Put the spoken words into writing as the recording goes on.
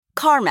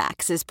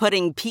CarMax is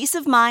putting peace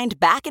of mind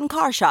back in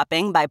car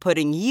shopping by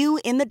putting you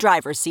in the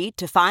driver's seat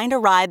to find a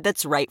ride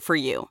that's right for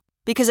you.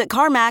 Because at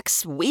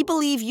CarMax, we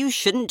believe you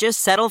shouldn't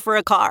just settle for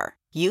a car.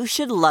 You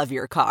should love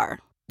your car.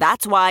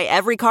 That's why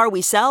every car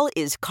we sell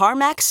is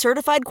CarMax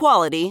certified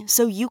quality,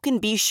 so you can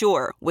be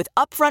sure with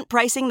upfront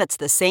pricing that's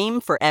the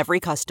same for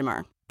every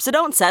customer. So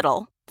don't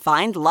settle.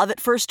 Find love at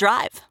first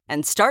drive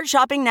and start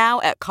shopping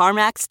now at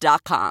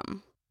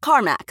CarMax.com.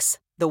 CarMax,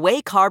 the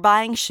way car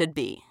buying should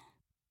be.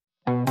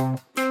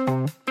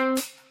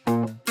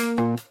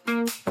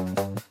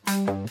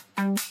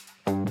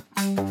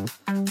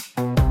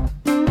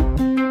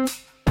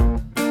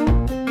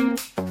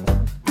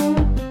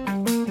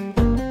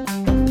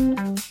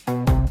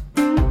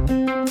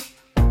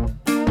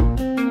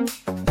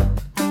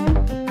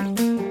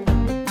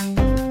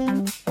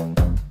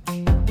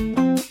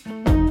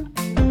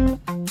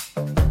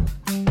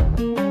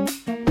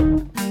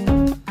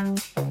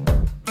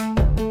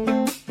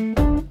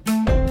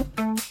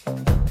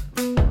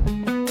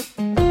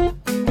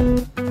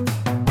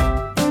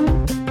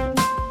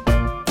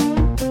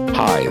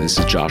 This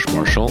is Josh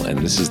Marshall, and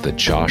this is the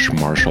Josh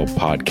Marshall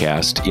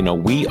Podcast. You know,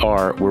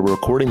 we're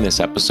recording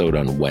this episode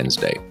on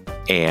Wednesday,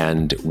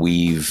 and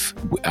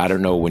I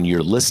don't know when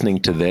you're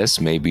listening to this,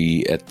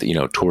 maybe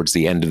towards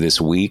the end of this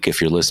week.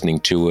 If you're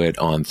listening to it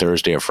on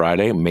Thursday or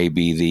Friday,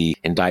 maybe the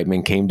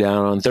indictment came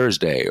down on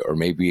Thursday, or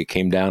maybe it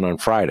came down on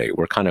Friday.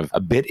 We're kind of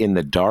a bit in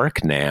the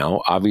dark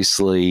now.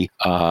 Obviously,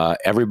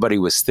 everybody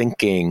was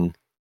thinking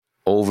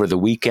over the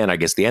weekend, I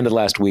guess the end of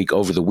last week,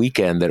 over the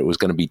weekend, that it was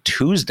going to be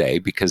Tuesday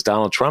because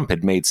Donald Trump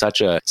had made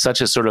such a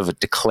sort of a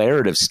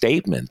declarative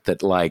statement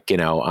that, like,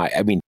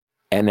 and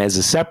as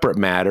a separate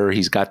matter,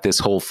 he's got this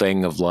whole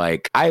thing of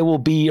like, I will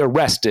be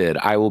arrested.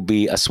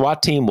 A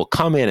SWAT team will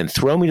come in and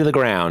throw me to the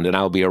ground, and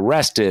I'll be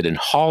arrested and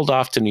hauled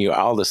off to New York.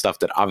 All this stuff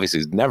that obviously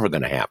is never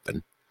going to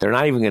happen. They're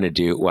not even going to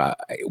do, well,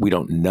 we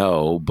don't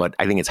know, but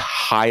I think it's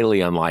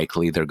highly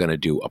unlikely they're going to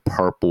do a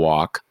perp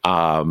walk.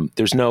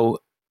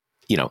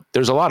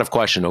 There's a lot of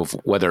question of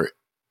whether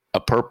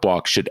a perp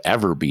walk should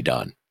ever be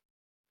done.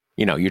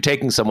 You're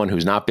taking someone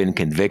who's not been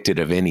convicted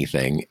of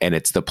anything, and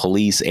it's the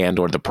police and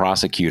or the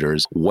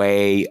prosecutor's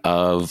way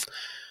of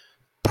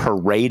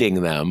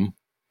parading them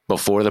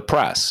before the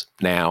press.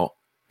 Now,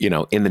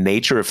 in the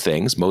nature of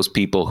things, most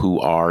people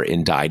who are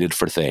indicted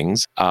for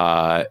things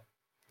are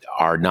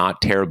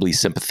not terribly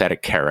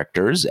sympathetic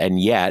characters, and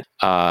yet,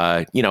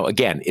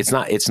 again,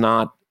 it's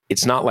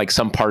not like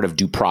some part of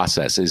due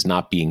process is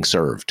not being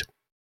served.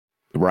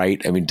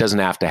 Right? I mean, it doesn't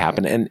have to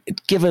happen. And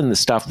given the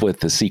stuff with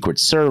the Secret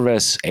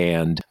Service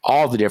and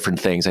all the different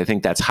things, I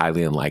think that's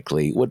highly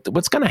unlikely.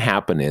 What's going to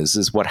happen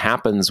is what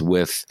happens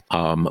with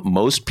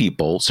most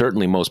people,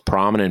 certainly most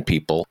prominent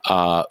people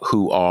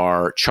who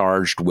are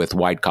charged with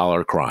white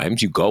collar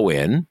crimes. You go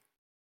in,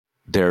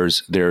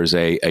 there's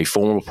a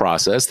formal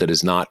process that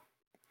is not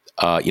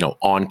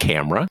on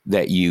camera,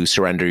 that you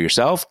surrender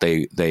yourself.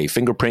 They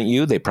fingerprint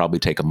you. They probably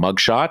take a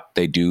mugshot.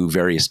 They do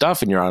various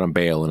stuff, and you're out on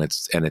bail, and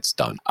it's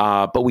done.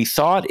 But we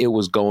thought it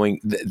was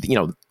going.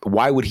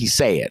 Why would he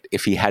say it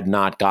if he had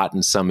not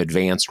gotten some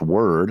advanced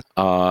word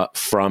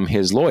from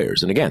his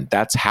lawyers? And again,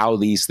 that's how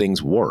these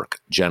things work,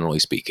 generally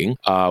speaking.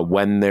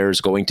 When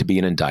there's going to be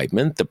an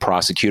indictment, the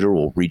prosecutor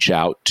will reach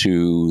out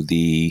to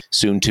the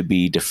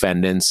soon-to-be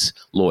defendant's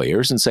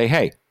lawyers and say,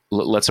 "Hey,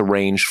 let's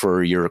arrange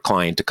for your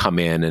client to come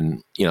in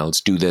and,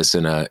 let's do this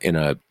in a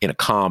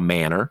calm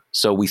manner."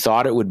 So we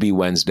thought it would be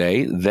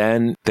Wednesday.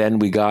 Then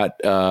we got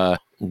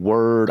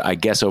word, I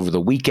guess, over the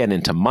weekend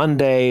into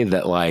Monday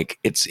that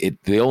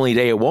the only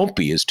day it won't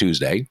be is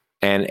Tuesday.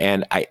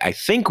 And I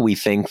think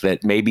that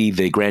maybe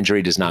the grand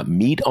jury does not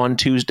meet on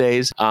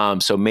Tuesdays.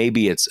 So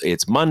maybe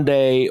it's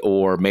Monday,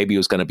 or maybe it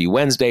was going to be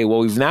Wednesday. Well,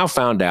 we've now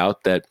found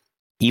out that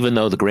even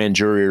though the grand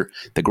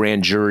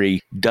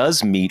jury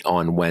does meet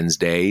on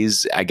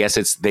Wednesdays, I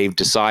guess they've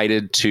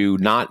decided to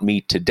not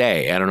meet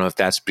today. I don't know if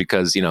that's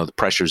because, the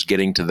pressure's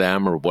getting to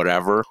them or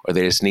whatever, or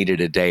they just needed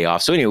a day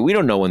off. So anyway, we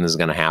don't know when this is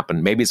going to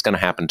happen. Maybe it's going to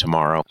happen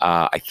tomorrow.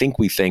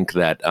 We think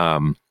that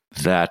the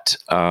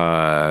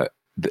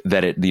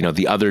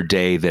other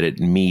day that it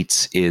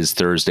meets is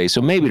Thursday. So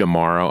maybe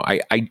tomorrow.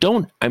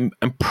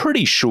 I'm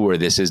pretty sure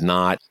this is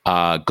not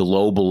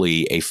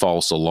globally a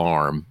false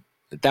alarm.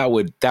 That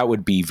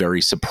would be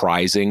very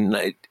surprising,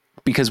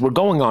 because we're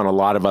going on a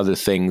lot of other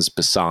things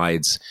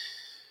besides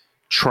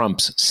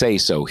Trump's say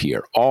so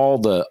here. All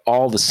the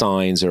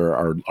signs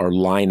are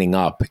lining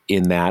up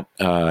in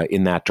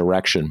that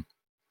direction.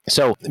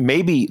 So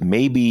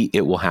maybe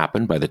it will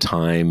happen by the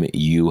time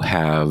you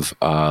have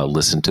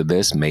listened to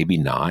this. Maybe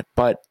not,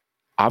 but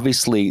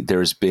obviously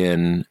there's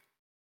been.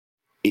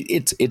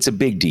 It's a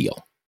big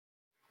deal,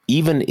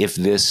 even if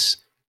this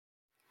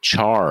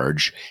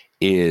charge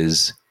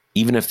is.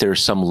 Even if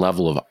there's some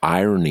level of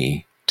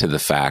irony to the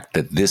fact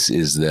that this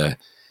is the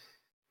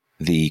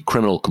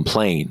criminal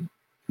complaint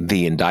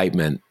the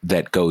indictment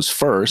that goes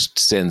first,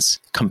 since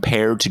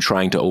compared to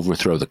trying to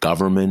overthrow the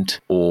government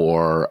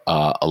or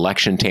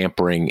election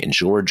tampering in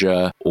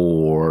Georgia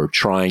or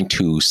trying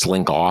to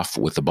slink off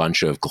with a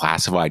bunch of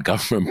classified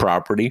government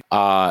property,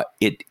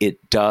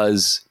 it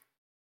does,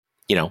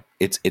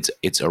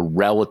 it's a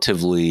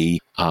relatively,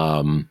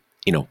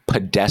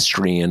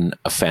 pedestrian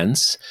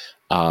offense.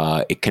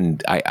 It can.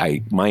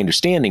 My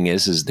understanding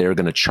is they're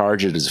going to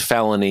charge it as a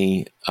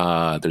felony.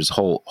 There's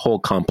whole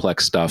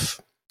complex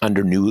stuff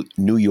under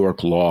New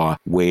York law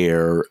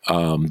where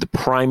the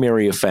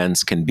primary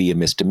offense can be a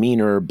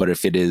misdemeanor, but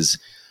if it is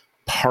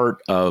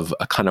part of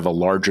a kind of a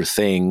larger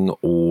thing,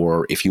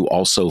 or if you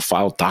also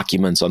file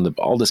documents on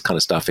all this kind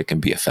of stuff, it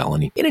can be a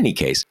felony. In any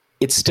case,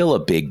 it's still a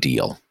big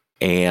deal,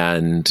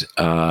 and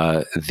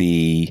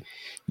the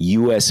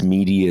U.S.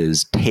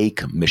 media's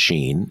take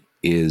machine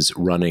is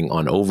running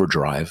on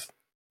overdrive,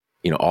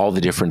 all the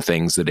different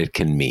things that it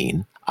can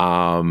mean.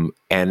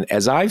 And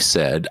as I've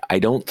said, I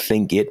don't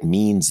think it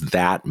means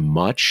that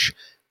much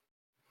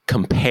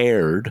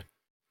compared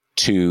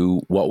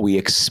to what we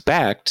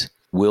expect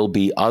will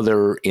be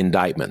other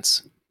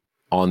indictments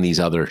on these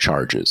other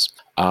charges.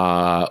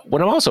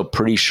 What I'm also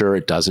pretty sure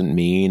it doesn't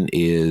mean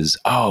is,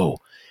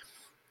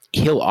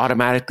 he'll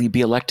automatically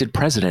be elected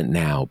president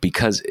now,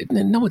 because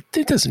no,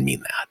 it doesn't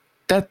mean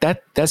that.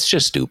 That's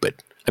just stupid.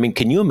 I mean,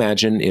 can you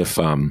imagine if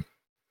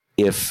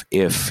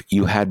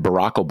you had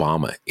Barack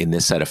Obama in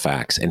this set of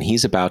facts, and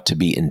he's about to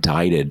be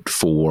indicted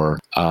for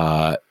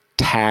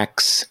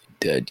tax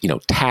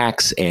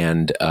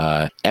and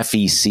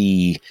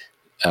FEC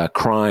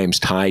crimes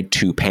tied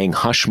to paying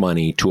hush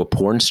money to a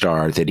porn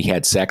star that he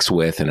had sex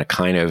with in a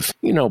kind of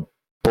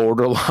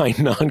borderline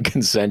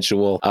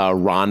non-consensual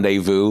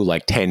rendezvous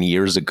like 10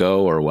 years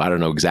ago, or I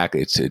don't know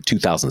exactly, it's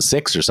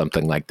 2006 or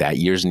something like that,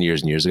 years and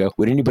years and years ago.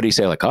 Would anybody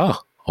say like, oh,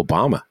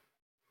 Obama,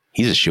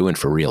 he's a shoo-in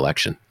for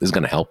re-election, this is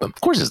going to help him?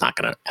 Of course it's not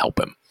going to help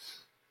him.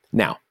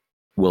 Now,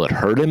 will it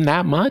hurt him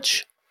that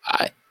much?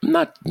 I'm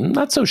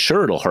not so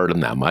sure it'll hurt him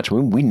that much. I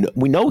mean,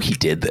 we know he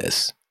did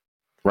this,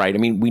 right? I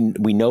mean,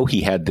 we know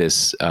he had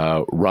this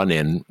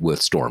run-in with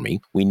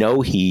Stormy. We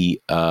know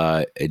he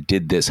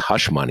did this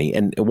hush money.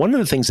 And one of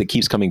the things that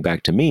keeps coming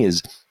back to me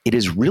is it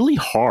is really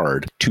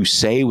hard to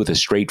say with a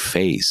straight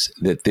face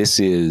that this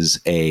is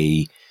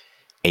a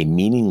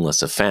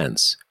meaningless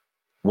offense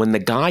when the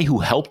guy who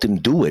helped him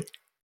do it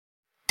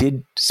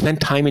did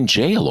spend time in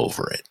jail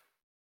over it.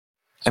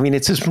 I mean,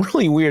 it's this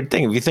really weird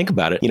thing. If you think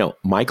about it,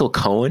 Michael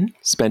Cohen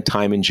spent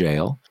time in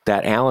jail.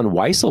 That Alan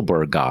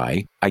Weisselberg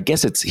guy, I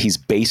guess he's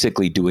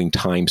basically doing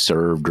time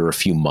served or a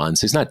few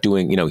months. He's not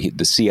doing, the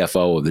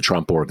CFO of the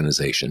Trump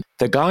organization.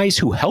 The guys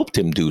who helped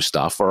him do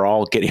stuff are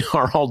all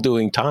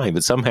doing time.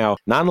 But somehow,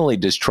 not only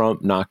does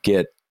Trump not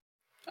get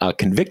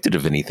convicted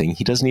of anything,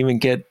 he doesn't even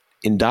get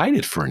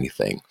indicted for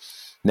anything.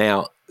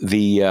 Now,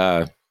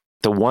 the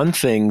one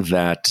thing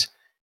that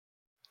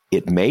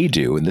it may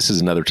do, and this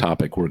is another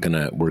topic we're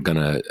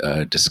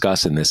gonna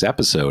discuss in this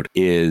episode,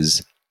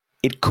 is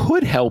it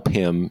could help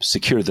him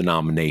secure the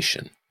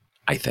nomination,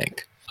 I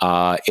think,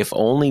 if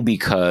only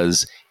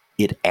because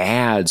it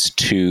adds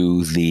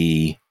to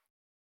the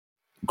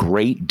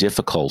great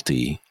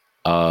difficulty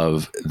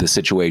of the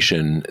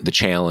situation, the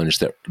challenge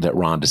that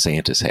Ron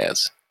DeSantis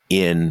has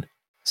in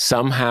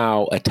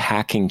somehow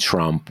attacking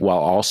Trump while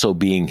also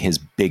being his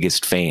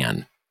biggest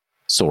fan,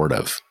 sort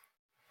of,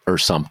 or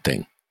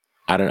something.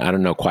 I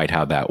don't know quite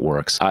how that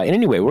works.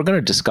 Anyway, we're going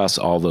to discuss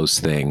all those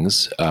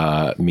things,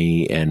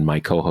 me and my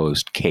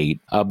co-host, Kate.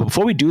 But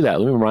before we do that,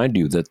 let me remind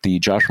you that the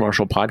Josh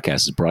Marshall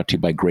podcast is brought to you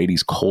by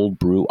Grady's Cold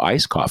Brew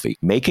Iced Coffee.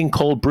 Making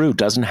cold brew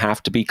doesn't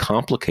have to be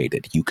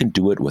complicated. You can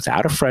do it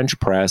without a French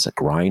press, a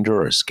grinder,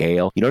 or a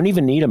scale. You don't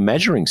even need a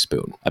measuring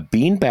spoon. A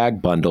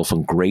beanbag bundle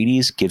from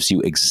Grady's gives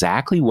you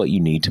exactly what you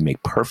need to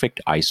make perfect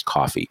iced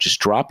coffee. Just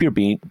drop your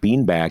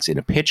bean bags in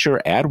a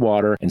pitcher, add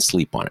water, and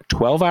sleep on it.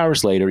 12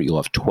 hours later,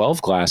 you'll have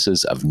 12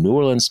 glasses of New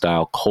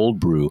Orleans-style cold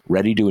brew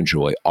ready to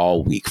enjoy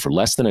all week. For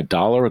less than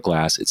 $1 a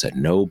glass, it's a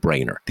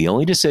no-brainer. The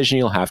only decision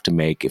you'll have to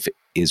make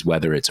is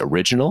whether it's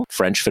original,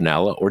 French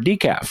vanilla, or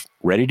decaf.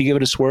 Ready to give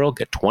it a swirl?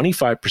 Get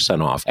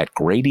 25% off at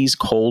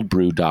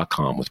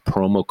Grady'sColdBrew.com with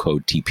promo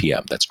code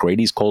TPM. That's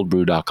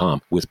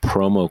Grady'sColdBrew.com with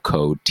promo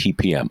code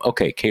TPM.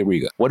 Okay, Kate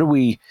Riga,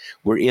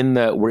 we're in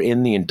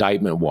the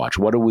indictment watch.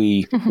 What do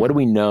we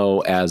know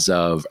as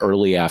of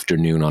early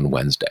afternoon on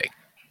Wednesday?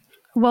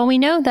 Well, we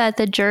know that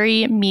the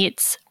jury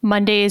meets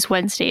Mondays,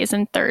 Wednesdays,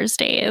 and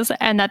Thursdays,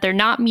 and that they're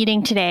not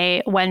meeting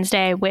today,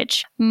 Wednesday,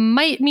 which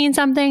might mean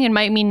something and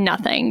might mean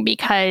nothing,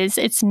 because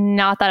it's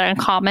not that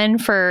uncommon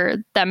for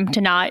them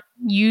to not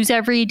use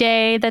every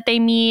day that they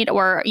meet,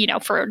 or,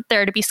 for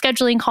there to be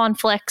scheduling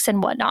conflicts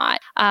and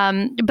whatnot.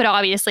 But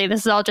obviously,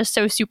 this is all just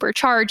so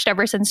supercharged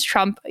ever since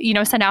Trump,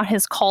 sent out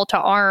his call to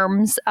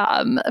arms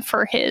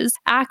for his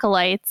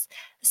acolytes.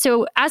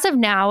 So as of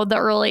now, the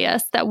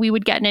earliest that we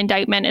would get an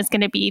indictment is going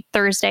to be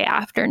Thursday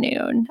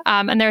afternoon.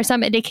 And there are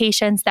some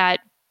indications that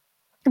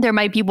there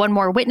might be one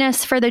more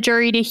witness for the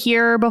jury to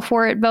hear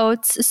before it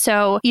votes.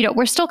 So,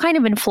 we're still kind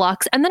of in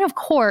flux. And then, of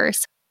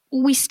course,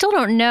 we still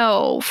don't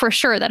know for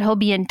sure that he'll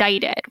be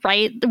indicted,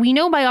 right? We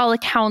know by all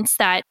accounts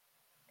that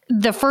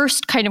the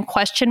first kind of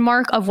question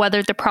mark of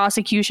whether the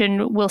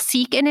prosecution will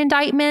seek an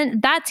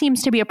indictment, that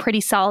seems to be a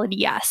pretty solid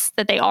yes,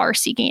 that they are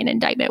seeking an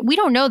indictment. We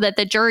don't know that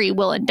the jury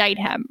will indict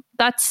him.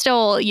 That's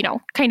still,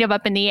 kind of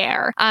up in the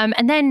air.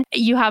 And then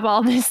you have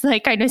all this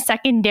like kind of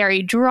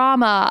secondary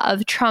drama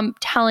of Trump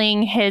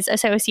telling his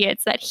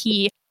associates that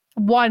he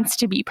wants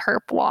to be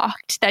perp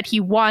walked, that he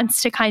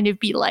wants to kind of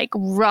be like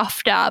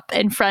roughed up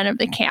in front of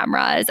the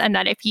cameras, and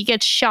that if he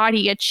gets shot,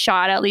 he gets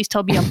shot. At least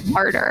he'll be a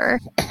martyr.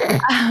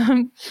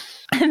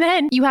 And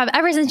then you have,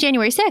 ever since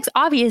January 6th,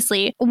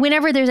 obviously,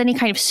 whenever there's any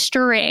kind of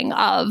stirring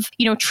of,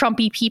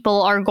 Trumpy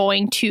people are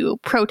going to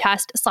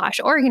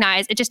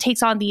protest/organize, it just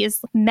takes on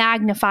these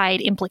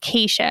magnified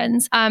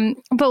implications. But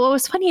what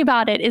was funny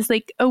about it is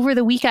like over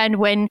the weekend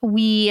when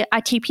we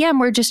at TPM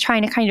were just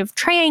trying to kind of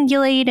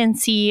triangulate and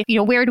see,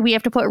 where do we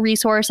have to put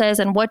resources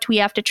and what do we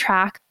have to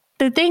track?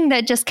 The thing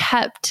that just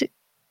kept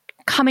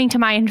coming to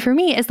mind for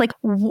me is like,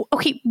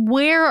 okay,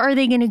 where are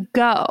they going to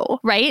go,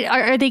 right?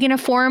 Are they going to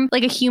form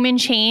like a human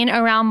chain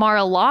around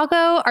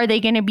Mar-a-Lago? Are they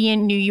going to be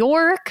in New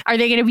York? Are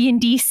they going to be in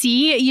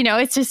DC?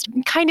 It's just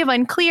kind of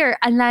unclear.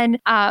 And then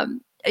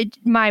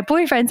my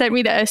boyfriend sent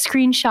me a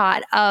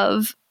screenshot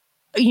of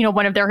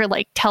one of their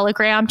like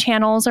Telegram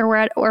channels or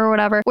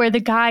whatever, where the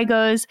guy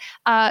goes,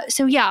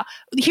 so yeah,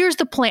 here's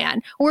the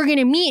plan. We're going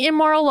to meet in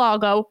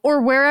Mar-a-Lago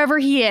or wherever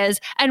he is,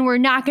 and we're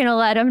not going to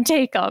let him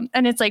take him.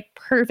 And it's like,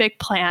 perfect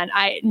plan.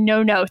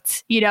 No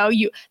notes,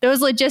 those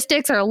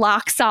logistics are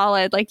lock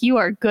solid. Like you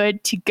are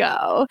good to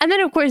go. And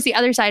then of course, the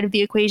other side of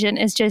the equation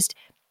is just,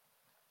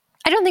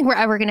 I don't think we're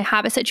ever going to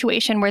have a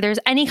situation where there's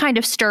any kind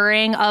of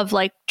stirring of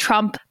like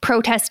Trump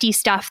protesty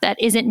stuff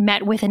that isn't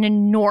met with an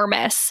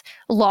enormous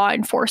law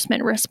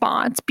enforcement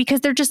response,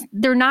 because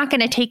they're not going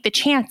to take the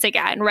chance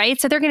again,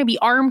 right? So they're going to be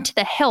armed to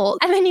the hilt.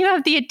 And then you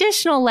have the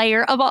additional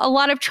layer of a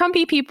lot of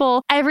Trumpy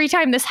people every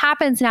time this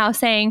happens now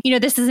saying,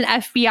 this is an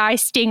FBI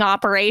sting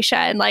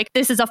operation. Like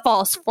this is a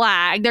false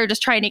flag. They're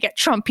just trying to get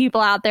Trump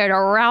people out there to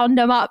round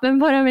them up and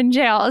put them in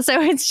jail.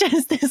 So it's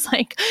just this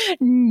like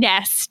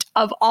nest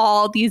of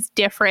all these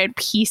different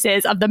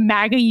pieces of the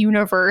MAGA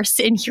universe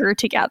in here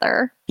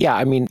together. Yeah,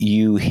 I mean,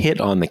 you hit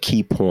on the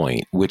key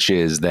point, which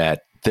is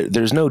that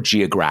there's no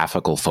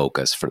geographical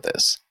focus for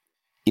this.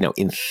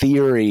 In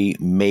theory,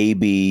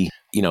 maybe,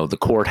 the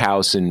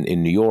courthouse in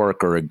New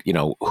York or,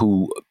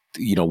 who,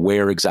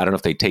 where I don't know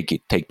if they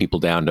take people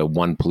down to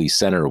one police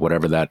center or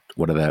whatever that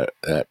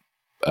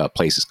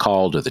place is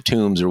called, or the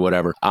Tombs or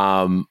whatever.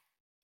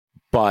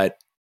 But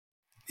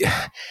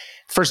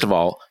first of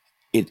all,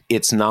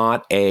 that's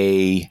not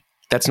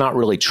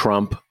really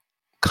Trump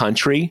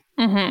country,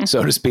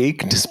 so to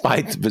speak,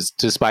 despite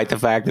the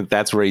fact that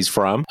that's where he's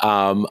from.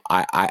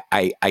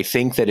 I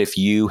think that if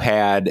you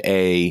had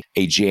a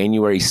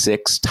January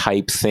 6th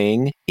type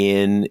thing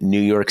in New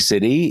York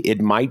City,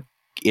 it might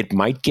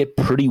get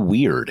pretty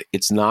weird.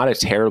 It's not a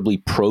terribly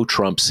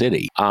pro-Trump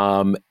city.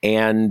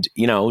 And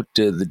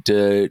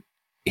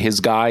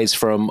his guys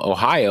from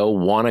Ohio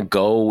want to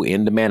go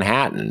into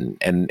Manhattan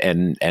and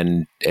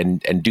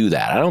do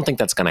that. I don't think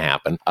that's going to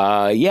happen.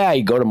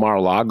 You go to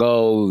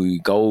Mar-a-Lago,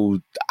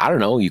 I don't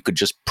know, you could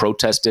just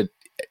protest it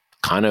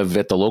kind of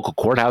at the local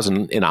courthouse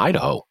in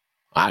Idaho.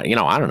 I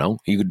don't know.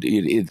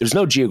 There's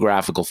no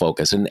geographical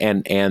focus. And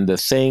the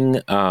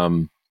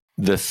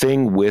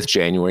thing with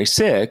January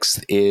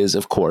 6th is,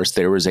 of course,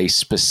 there was a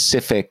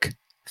specific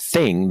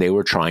thing they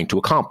were trying to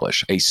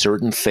accomplish. A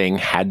certain thing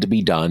had to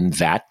be done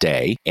that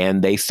day,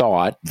 and they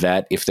thought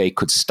that if they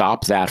could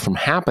stop that from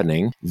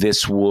happening,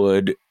 this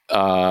would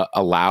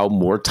allow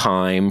more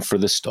time for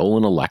the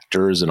stolen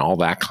electors and all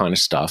that kind of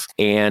stuff.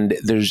 And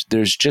there's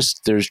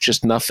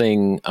just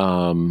nothing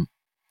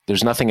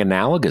there's nothing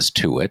analogous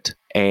to it.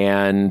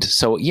 And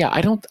so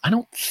I don't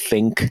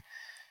think,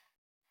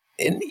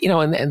 and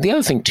the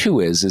other thing too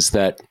is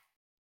that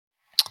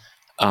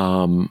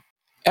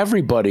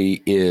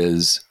everybody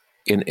is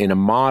in a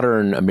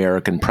modern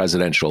American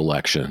presidential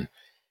election,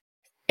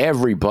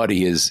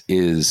 everybody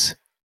is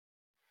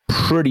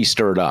pretty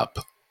stirred up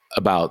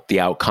about the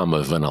outcome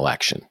of an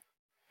election.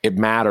 It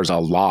matters a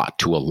lot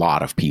to a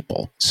lot of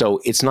people.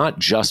 So it's not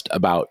just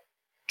about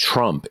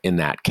Trump in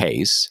that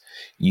case.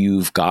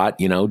 You've got,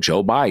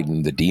 Joe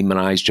Biden, the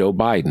demonized Joe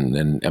Biden,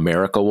 and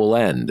America will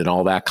end and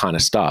all that kind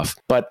of stuff.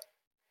 But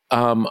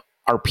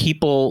are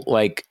people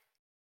like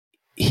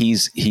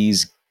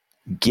he's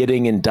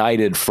getting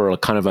indicted for a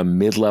kind of a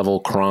mid-level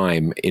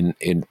crime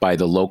in by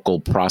the local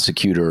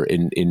prosecutor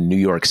in New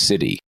York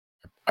City?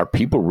 Are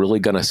people really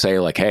going to say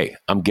like, "Hey,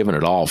 I'm giving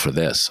it all for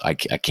this. I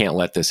can't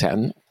let this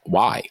happen"?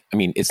 Why? I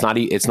mean, it's not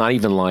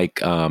even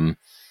like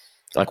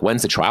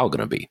when's the trial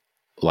going to be?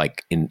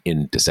 Like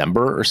in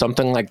December or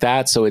something like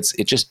that. So it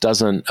just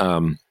doesn't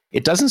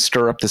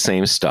stir up the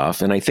same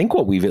stuff. And I think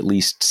what we've at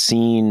least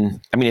seen,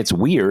 I mean, it's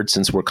weird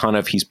since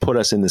he's put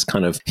us in this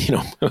kind of,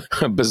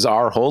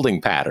 bizarre holding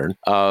pattern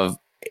of,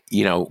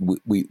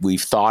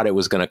 we've thought it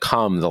was going to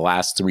come the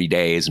last 3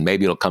 days and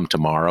maybe it'll come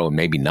tomorrow and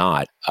maybe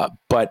not.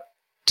 But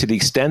to the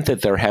extent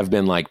that there have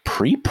been like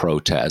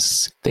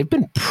pre-protests, they've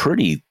been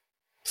pretty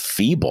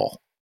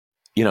feeble.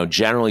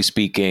 Generally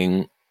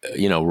speaking,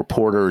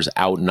 reporters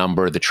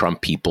outnumber the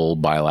Trump people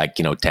by like,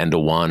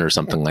 10-1 or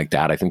something like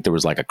that. I think there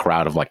was like a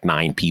crowd of like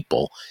 9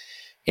 people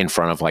in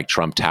front of like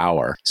Trump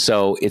Tower.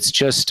 So it's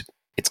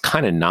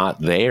kind of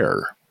not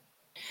there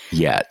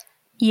yet.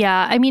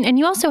 Yeah. I mean, and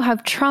you also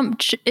have Trump,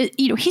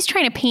 he's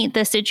trying to paint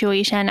this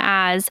situation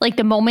as like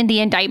the moment the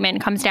indictment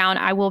comes down,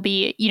 I will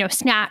be,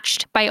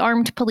 snatched by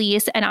armed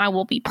police and I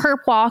will be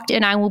perp walked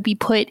and I will be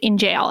put in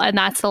jail. And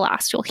that's the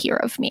last you'll hear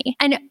of me.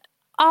 And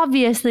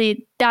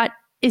obviously that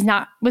is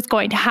not what's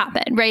going to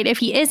happen, right? If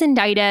he is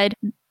indicted,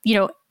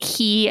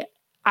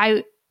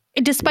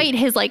 despite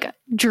his like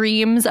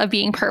dreams of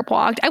being perp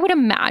walked, I would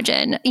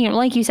imagine,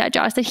 like you said,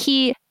 Josh,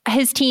 that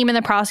his team and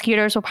the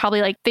prosecutors will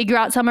probably like figure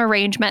out some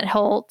arrangement.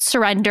 He'll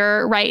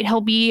surrender, right?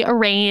 He'll be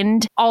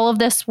arraigned. All of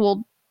this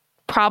will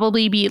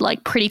probably be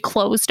like pretty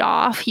closed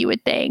off, you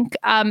would think.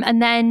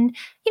 And then,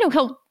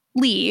 he'll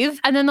leave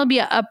and then there'll be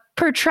a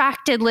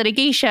protracted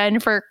litigation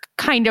for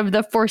kind of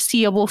the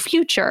foreseeable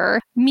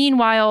future.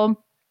 Meanwhile,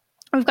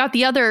 we've got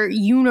the other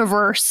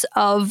universe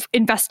of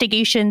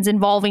investigations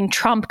involving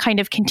Trump kind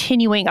of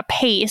continuing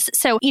apace.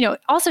 So,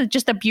 also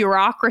just the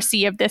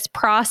bureaucracy of this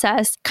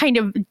process kind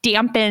of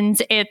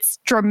dampens its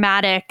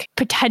dramatic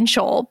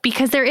potential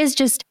because there is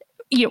just,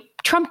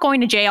 Trump going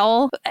to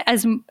jail,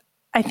 as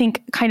I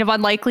think kind of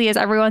unlikely as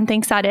everyone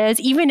thinks that is,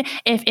 even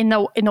if in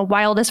the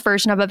wildest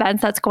version of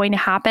events that's going to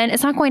happen,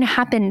 it's not going to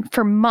happen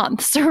for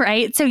months,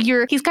 right? So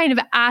he's kind of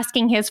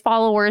asking his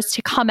followers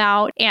to come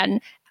out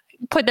and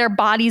put their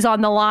bodies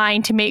on the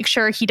line to make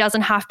sure he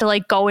doesn't have to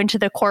like go into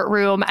the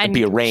courtroom and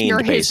be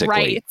arraigned, basically.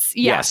 Rights.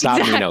 Yeah, stop.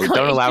 Exactly.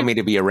 Don't allow me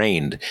to be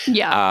arraigned.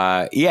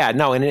 Yeah.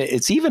 No, and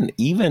it's even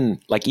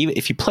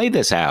if you play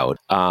this out.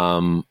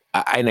 And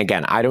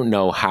again, I don't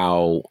know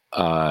how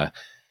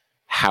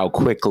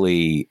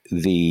quickly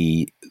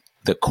the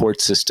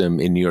court system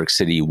in New York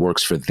City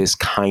works for this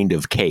kind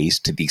of case,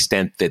 to the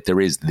extent that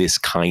there is this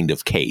kind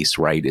of case,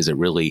 right? Is it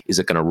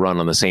going to run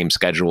on the same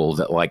schedule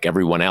that like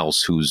everyone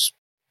else who's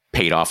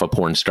paid off a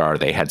porn star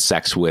they had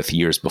sex with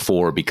years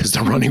before because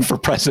they're running for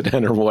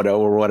president or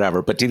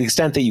whatever. But to the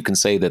extent that you can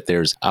say that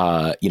there's,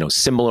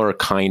 similar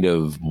kind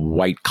of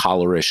white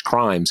collarish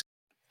crimes,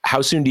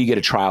 how soon do you get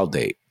a trial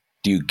date?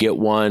 Do you get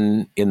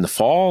one in the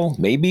fall?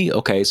 Maybe.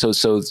 Okay. So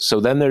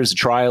then there's a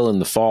trial in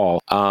the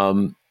fall.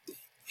 In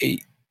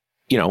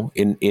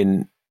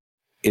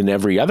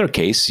every other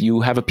case,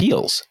 you have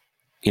appeals.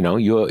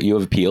 You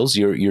have appeals.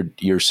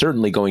 You're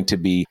certainly going to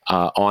be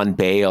on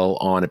bail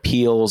on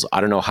appeals. I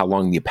don't know how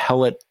long the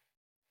appellate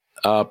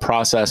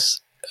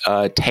process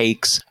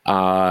takes,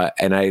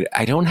 and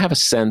I don't have a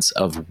sense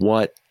of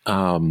what.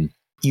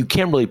 You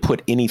can't really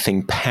put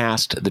anything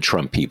past the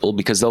Trump people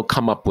because they'll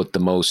come up with the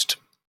most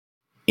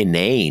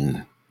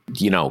inane,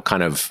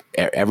 kind of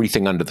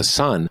everything under the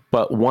sun.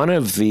 But one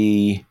of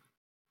the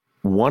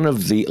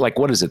like,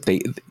 what is it?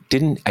 They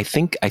didn't. I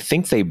think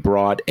they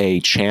brought a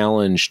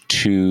challenge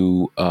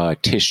to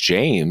Tish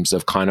James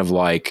of kind of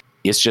like,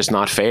 it's just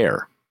not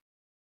fair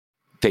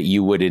that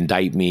you would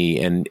indict me,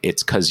 and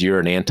it's because you're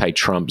an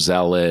anti-Trump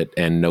zealot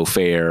and no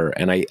fair.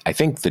 And I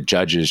think the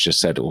judges just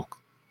said, well,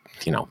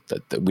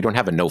 that we don't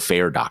have a no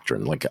fair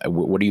doctrine. Like,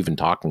 what are you even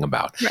talking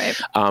about?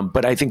 Right.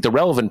 But I think the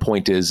relevant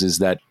point is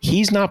that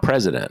he's not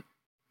president.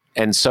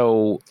 And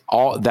so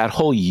all that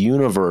whole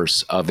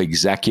universe of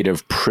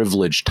executive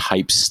privilege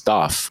type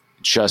stuff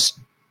just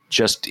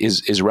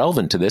is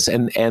relevant to this.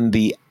 And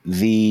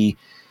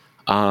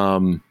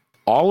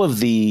all of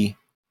the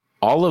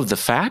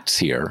facts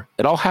here,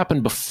 it all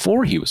happened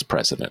before he was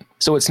president.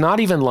 So it's not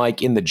even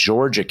like in the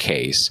Georgia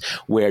case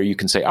where you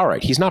can say, all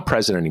right, he's not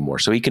president anymore,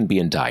 so he can be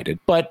indicted.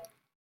 But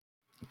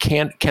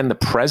can the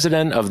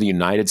president of the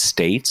United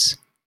States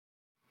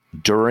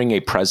during a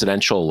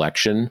presidential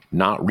election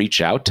not reach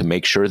out to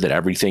make sure that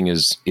everything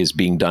is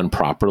being done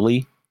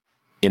properly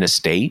in a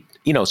state?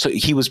 So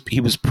he was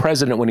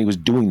president when he was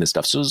doing this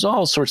stuff. So there's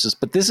all sorts of,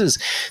 but this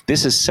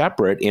is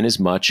separate in as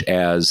much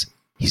as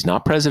he's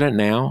not president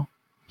now.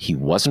 He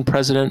wasn't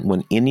president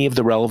when any of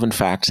the relevant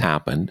facts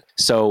happened.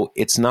 So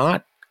it's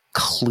not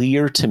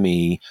clear to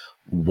me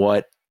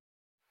what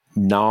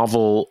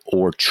novel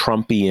or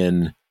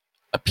Trumpian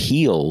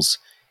appeals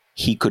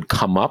he could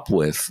come up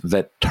with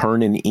that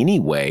turn in any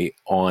way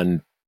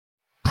on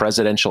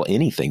presidential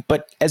anything.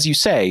 But as you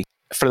say,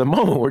 for the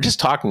moment, we're just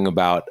talking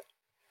about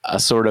a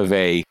sort of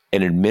an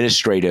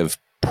administrative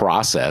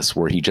process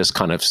where he just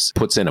kind of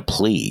puts in a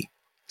plea.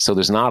 So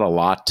there's not a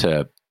lot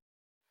to,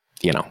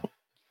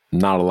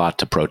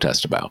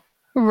 protest about.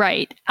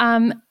 Right.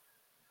 And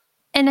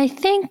I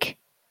think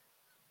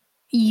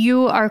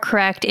you are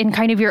correct in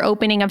kind of your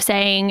opening of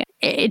saying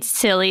it's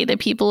silly that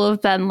people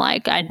have been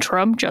like, and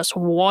Trump just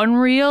won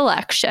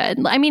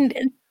re-election. I mean,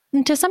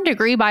 to some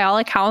degree, by all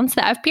accounts,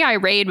 the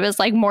FBI raid was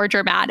like more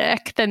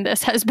dramatic than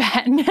this has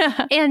been.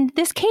 And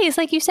this case,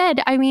 like you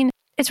said, I mean,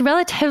 it's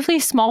relatively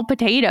small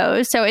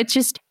potatoes. So it's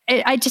just,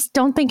 I just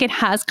don't think it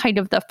has kind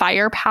of the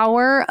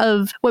firepower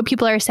of what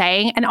people are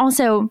saying. And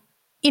also,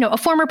 a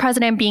former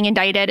president being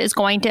indicted is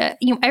going to,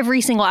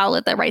 every single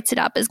outlet that writes it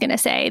up is going to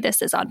say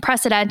this is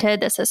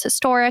unprecedented, this is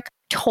historic.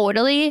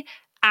 Totally.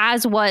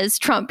 As was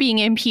Trump being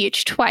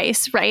impeached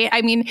twice, right?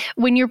 I mean,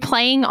 when you're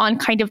playing on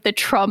kind of the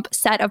Trump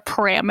set of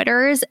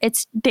parameters,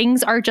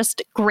 things are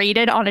just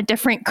graded on a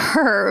different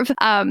curve.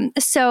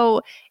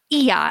 So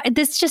yeah,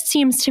 this just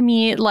seems to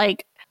me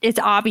like it's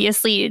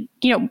obviously,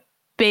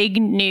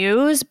 big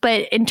news,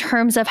 but in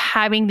terms of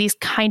having these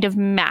kind of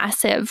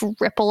massive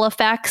ripple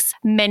effects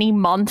many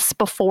months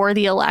before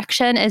the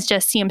election, it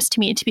just seems to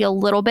me to be a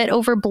little bit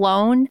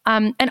overblown.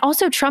 And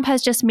also Trump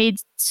has just made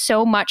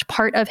so much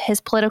part of his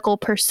political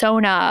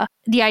persona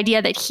the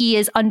idea that he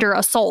is under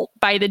assault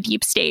by the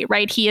deep state,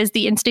 right? He is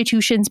the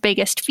institution's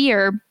biggest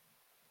fear.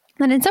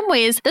 And in some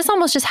ways, this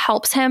almost just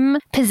helps him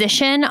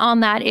position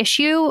on that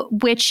issue,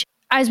 which,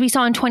 as we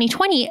saw in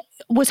 2020,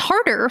 was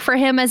harder for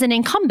him as an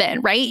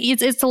incumbent, right?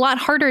 It's a lot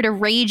harder to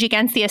rage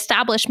against the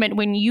establishment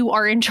when you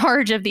are in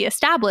charge of the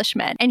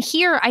establishment. And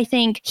here, I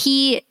think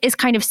he is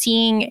kind of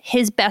seeing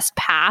his best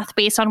path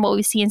based on what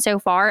we've seen so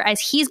far,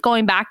 as he's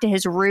going back to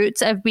his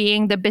roots of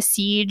being the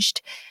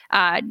besieged,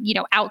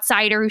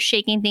 outsider who's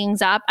shaking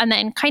things up, and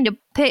then kind of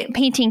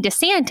painting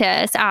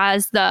DeSantis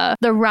as the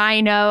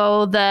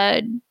rhino,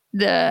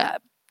 the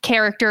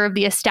character of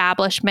the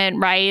establishment,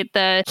 right?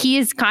 He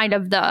is kind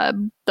of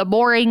the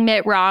boring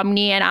Mitt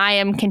Romney, and I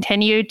am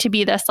continued to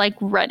be this like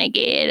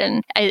renegade,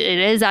 and it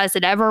is as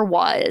it ever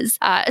was.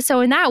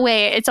 So in that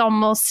way, it's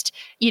almost,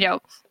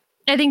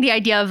 I think the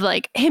idea of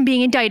like him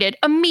being indicted,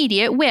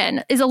 immediate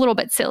win, is a little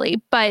bit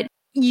silly, but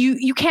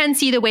you can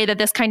see the way that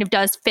this kind of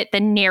does fit the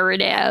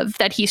narrative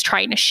that he's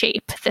trying to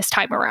shape this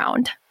time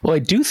around. Well, I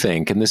do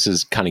think, and this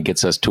is kind of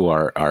gets us to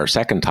our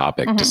second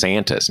topic,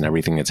 DeSantis and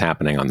everything that's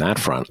happening on that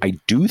front. I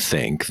do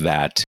think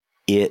that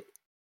it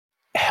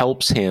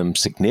helps him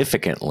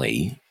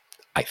significantly,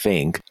 I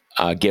think,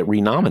 get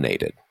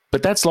renominated.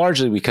 But that's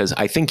largely because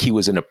I think he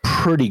was in a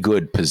pretty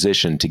good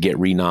position to get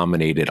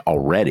renominated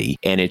already.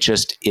 And it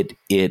just, it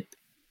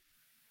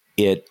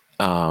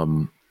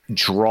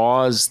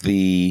draws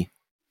the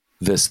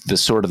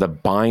sort of the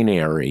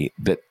binary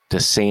that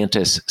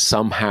DeSantis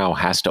somehow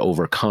has to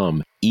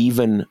overcome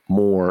even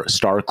more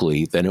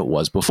starkly than it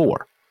was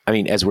before. I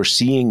mean, as we're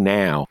seeing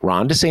now,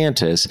 Ron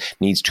DeSantis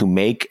needs to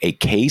make a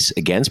case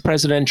against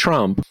President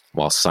Trump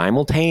while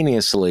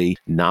simultaneously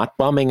not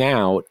bumming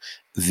out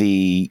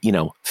the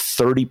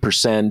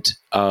 30%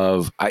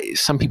 of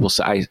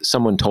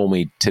someone told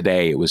me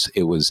today it was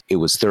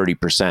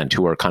 30%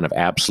 who are kind of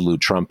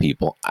absolute Trump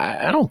people.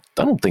 I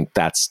don't think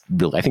that's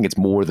real. I think it's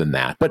more than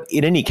that. But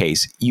in any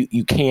case,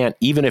 you can't,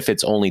 even if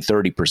it's only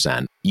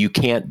 30%, you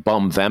can't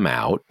bum them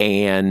out.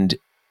 And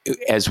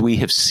as we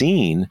have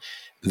seen,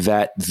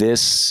 that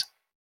this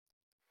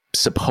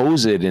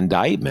supposed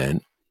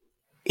indictment,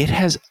 it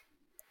has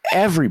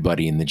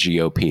everybody in the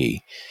GOP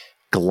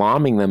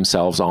glomming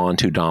themselves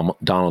onto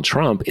Donald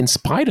Trump in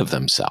spite of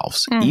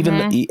themselves.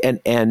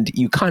 And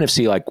you kind of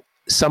see like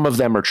some of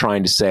them are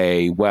trying to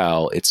say,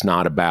 well, it's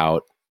not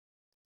about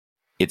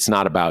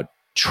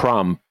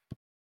Trump,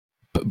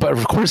 but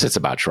of course it's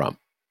about Trump.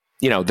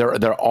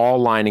 They're all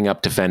lining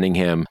up defending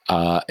him,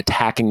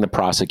 attacking the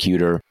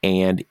prosecutor,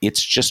 and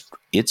it's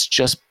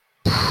just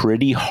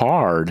pretty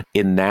hard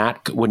in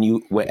that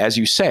as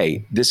you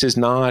say, this is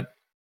not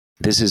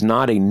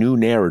a new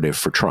narrative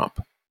for Trump.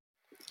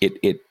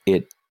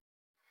 It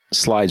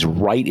slides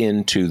right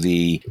into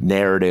the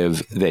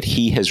narrative that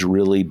he has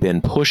really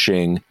been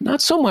pushing,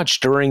 not so much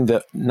during the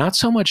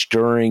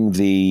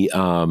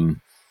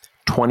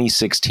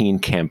 2016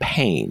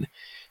 campaign,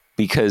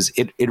 because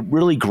it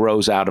really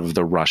grows out of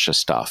the Russia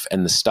stuff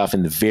and the stuff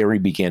in the very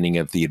beginning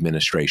of the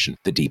administration,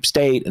 the deep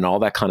state and all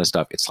that kind of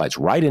stuff. It slides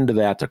right into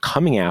that. They're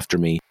coming after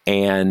me.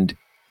 And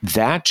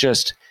that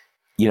just,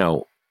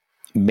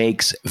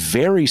 makes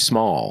very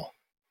small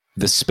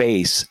the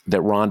space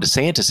that Ron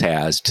DeSantis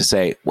has to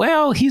say,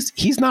 well,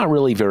 he's not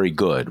really very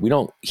good. We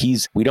don't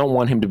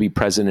want him to be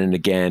president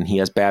again. He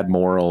has bad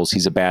morals.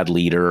 He's a bad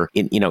leader.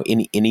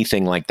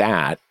 Anything like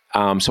that.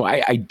 So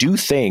I do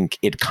think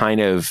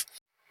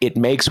it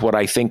makes what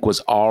I think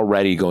was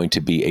already going to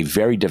be a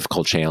very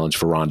difficult challenge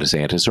for Ron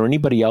DeSantis or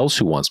anybody else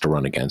who wants to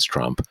run against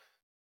Trump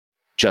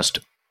just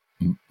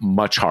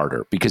much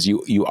harder, because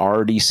you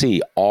already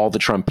see all the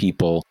Trump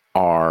people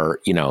are,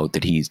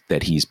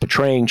 that he's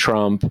betraying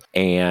Trump,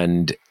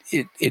 and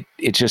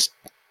it just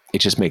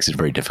makes it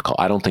very difficult.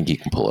 I don't think he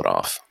can pull it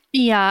off.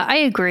 Yeah, I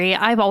agree.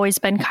 I've always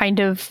been kind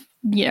of,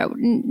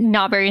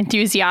 not very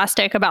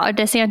enthusiastic about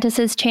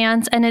DeSantis's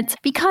chance. And it's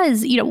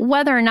because,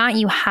 whether or not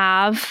you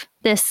have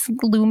this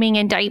looming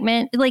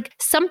indictment, like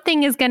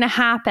something is going to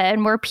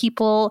happen where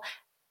people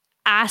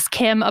ask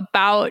him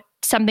about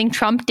something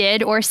Trump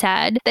did or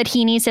said that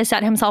he needs to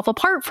set himself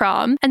apart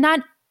from. And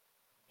that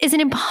is an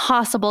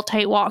impossible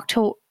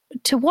tightrope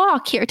to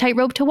walk here,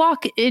 tightrope to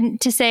walk in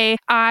to say,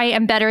 I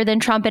am better than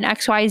Trump in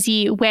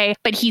XYZ way,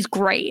 but he's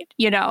great.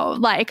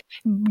 Like,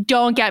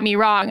 don't get me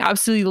wrong.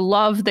 Absolutely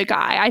love the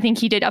guy. I think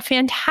he did a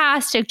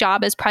fantastic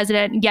job as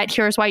president, yet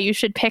here's why you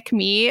should pick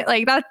me.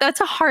 Like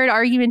that's a hard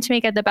argument to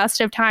make at the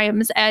best of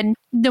times. And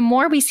the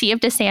more we see of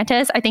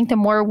DeSantis, I think the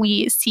more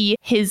we see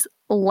his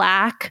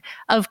lack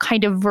of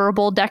kind of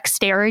verbal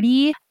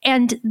dexterity.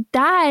 And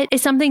that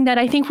is something that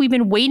I think we've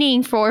been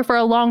waiting for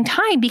a long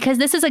time, because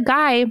this is a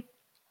guy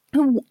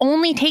who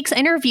only takes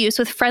interviews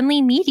with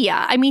friendly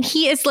media. I mean,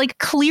 he is like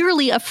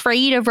clearly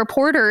afraid of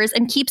reporters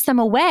and keeps them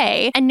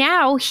away. And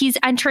now he's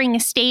entering a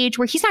stage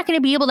where he's not going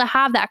to be able to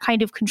have that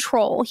kind of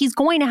control. He's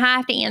going to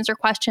have to answer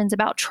questions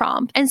about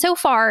Trump. And so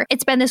far,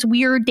 it's been this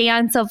weird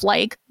dance of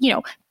like,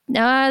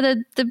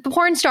 the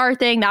porn star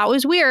thing, that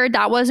was weird.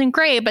 That wasn't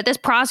great. But this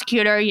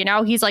prosecutor,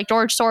 he's like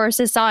George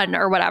Soros' son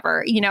or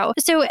whatever,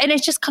 So, and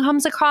it just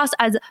comes across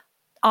as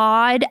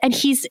odd. And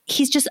he's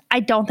just,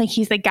 I don't think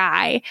he's the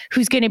guy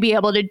who's going to be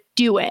able to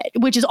do it,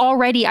 which is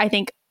already, I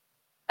think,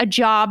 a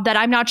job that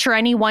I'm not sure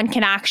anyone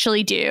can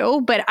actually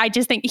do. But I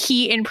just think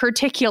he in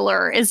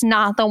particular is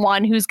not the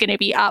one who's going to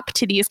be up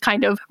to these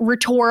kind of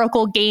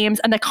rhetorical games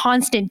and the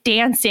constant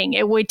dancing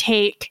it would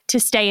take to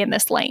stay in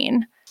this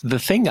lane. The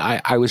thing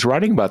I was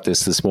writing about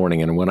this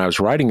morning, and when I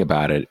was writing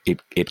about it,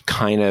 it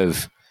kind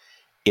of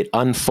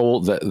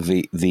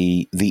the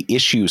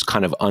issues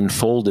kind of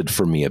unfolded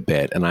for me a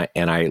bit, and I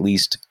at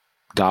least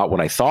got what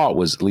I thought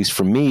was, at least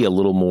for me, a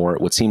little more,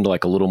 what seemed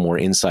like a little more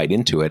insight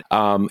into it.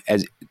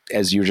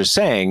 As you're just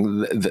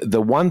saying,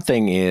 the one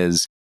thing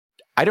is,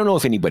 I don't know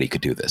if anybody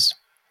could do this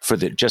for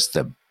just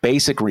the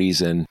basic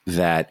reason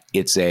that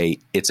it's a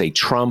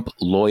Trump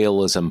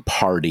loyalism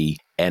party,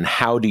 and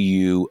how do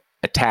you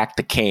attack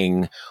the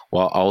king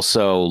while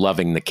also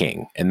loving the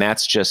king? And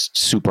that's just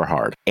super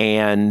hard.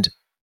 And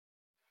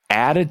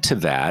added to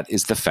that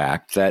is the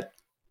fact that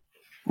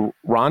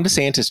Ron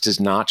DeSantis does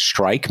not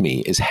strike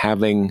me as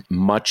having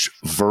much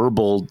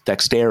verbal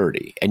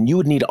dexterity. And you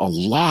would need a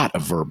lot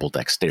of verbal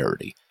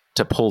dexterity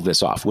to pull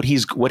this off. What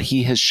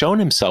he has shown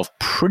himself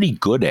pretty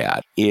good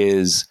at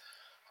is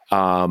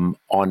on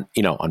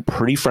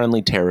pretty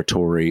friendly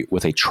territory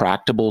with a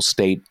tractable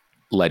state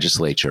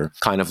legislature,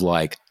 kind of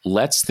like,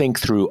 let's think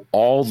through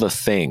all the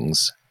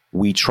things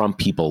we Trump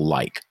people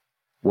like.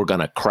 We're going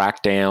to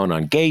crack down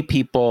on gay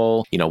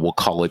people, we'll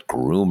call it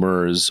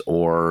groomers,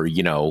 or,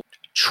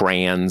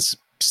 trans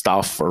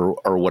stuff or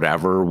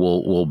whatever.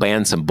 We'll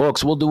ban some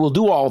books. We'll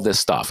do all this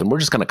stuff. And we're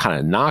just going to kind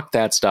of knock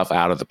that stuff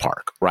out of the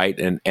park. Right.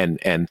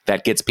 And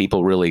that gets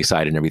people really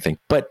excited and everything.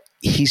 But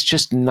he's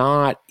just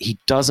not,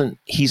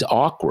 he's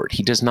awkward.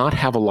 He does not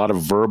have a lot of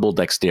verbal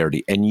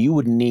dexterity, and you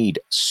would need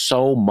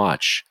so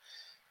much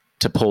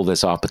to pull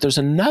this off. But there's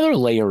another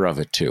layer of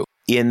it too.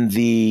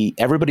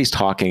 Everybody's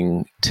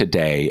talking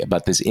today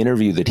about this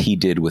interview that he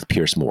did with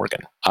Piers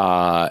Morgan,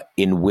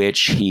 in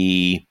which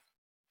he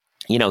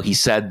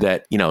said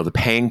that, the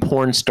paying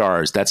porn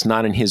stars, that's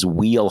not in his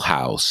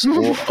wheelhouse.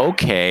 Well,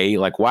 okay,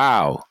 like,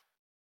 wow,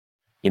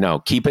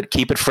 keep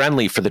it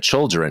friendly for the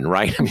children,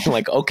 right? I mean,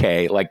 like,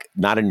 okay, like,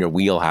 not in your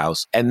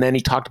wheelhouse. And then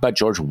he talked about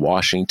George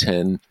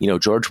Washington.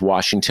 George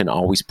Washington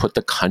always put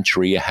the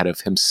country ahead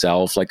of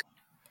himself. Like,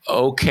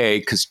 okay,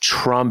 because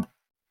Trump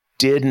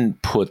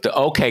didn't put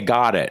okay,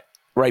 got it.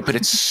 Right. But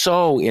it's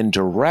so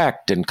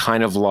indirect and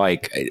kind of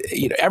like,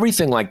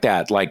 everything like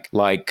that. Like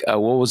what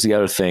was the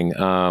other thing?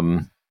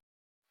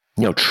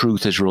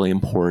 Truth is really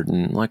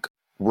important. Like,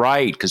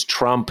 right. Because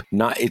Trump,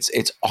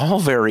 it's all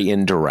very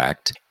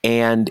indirect.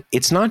 And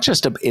it's not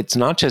just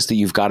that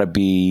you've got to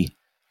be,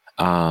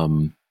 have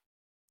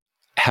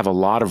a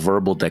lot of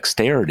verbal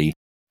dexterity.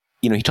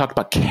 He talked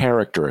about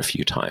character a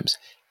few times.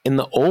 In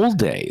the old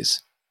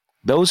days,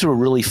 those were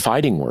really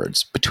fighting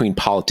words between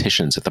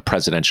politicians at the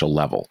presidential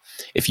level.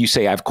 If you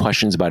say, I have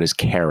questions about his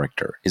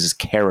character, is his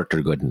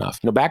character good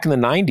enough? Back in the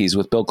 90s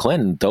with Bill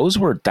Clinton,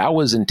 that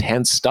was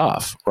intense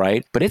stuff,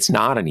 right? But it's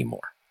not anymore.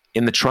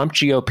 In the Trump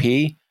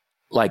GOP,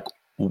 like,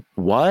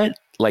 what?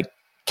 Like,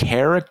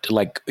 character,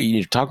 like,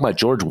 you're talking about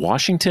George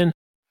Washington?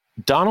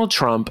 Donald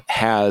Trump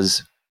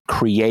has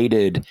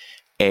created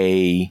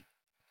a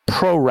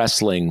pro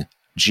wrestling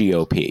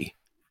GOP.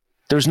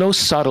 There's no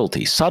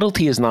subtlety.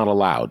 Subtlety is not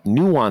allowed.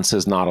 Nuance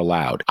is not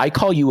allowed. I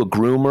call you a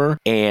groomer,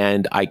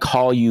 and I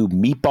call you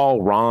Meatball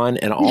Ron,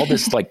 and all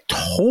this like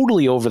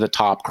totally over the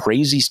top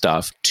crazy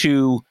stuff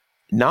to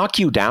knock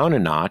you down a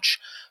notch,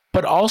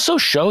 but also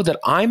show that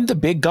I'm the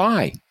big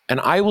guy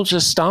and I will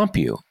just stomp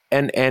you.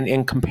 And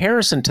in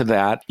comparison to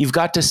that, you've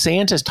got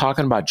DeSantis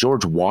talking about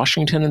George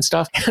Washington and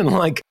stuff. And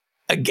like,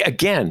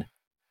 again,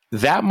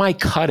 that might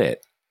cut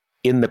it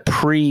in the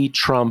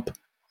pre-Trump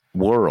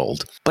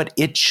world, but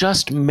it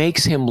just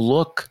makes him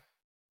look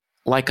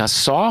like a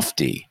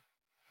softie.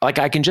 Like,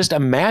 I can just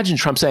imagine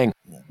Trump saying,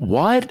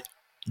 what?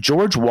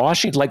 George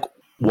Washington? Like,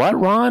 what,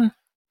 Ron?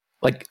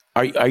 Like,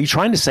 are you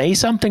trying to say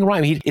something, Ron?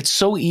 I mean, it's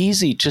so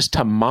easy just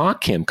to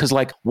mock him, because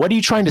like, what are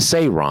you trying to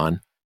say,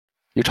 Ron?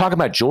 You're talking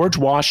about George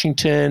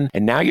Washington,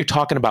 and now you're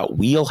talking about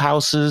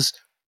wheelhouses.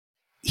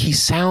 He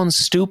sounds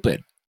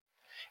stupid.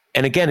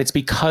 And again, it's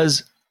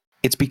because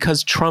it's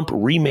because Trump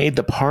remade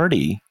the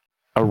party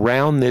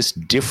around this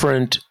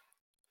different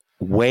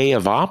way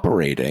of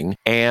operating.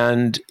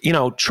 And,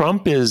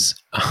 Trump is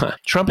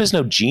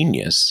no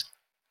genius,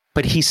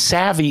 but he's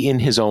savvy in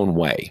his own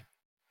way.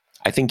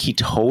 I think he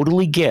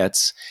totally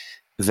gets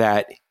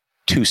that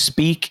to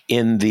speak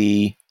in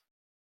the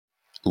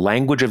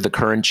language of the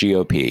current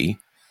GOP,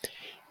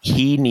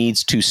 he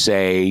needs to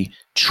say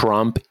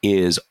Trump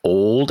is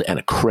old and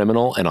a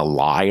criminal and a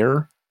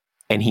liar,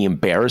 and he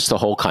embarrassed the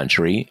whole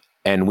country,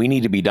 and we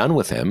need to be done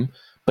with him.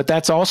 But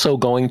that's also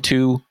going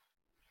to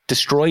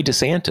destroy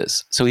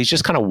DeSantis. So he's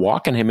just kind of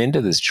walking him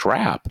into this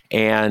trap.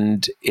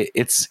 And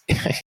it's,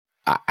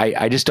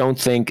 I just don't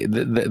think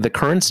the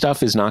current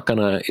stuff is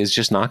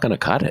just not gonna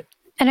cut it.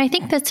 And I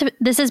think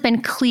this has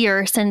been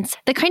clear since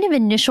the kind of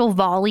initial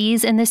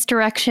volleys in this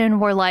direction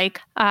were like,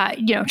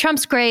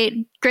 Trump's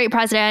great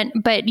president,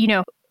 but,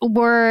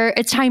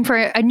 it's time for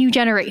a new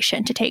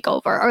generation to take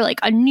over, or like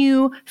a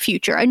new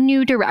future, a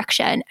new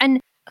direction.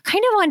 And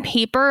kind of on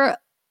paper,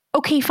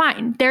 okay,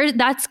 fine.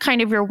 That's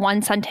kind of your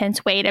one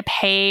sentence way to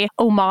pay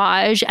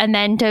homage, and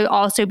then to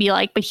also be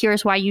like, but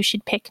here's why you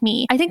should pick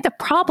me. I think the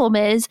problem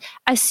is,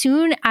 as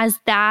soon as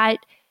that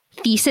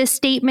thesis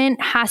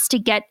statement has to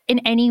get in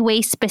any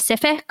way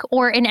specific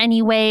or in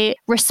any way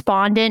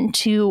respondent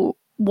to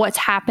what's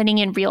happening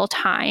in real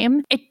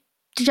time, it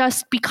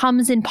just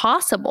becomes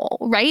impossible,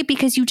 right?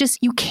 Because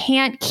you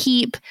can't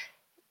keep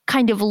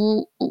kind of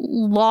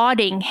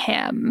lauding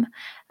him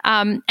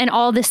and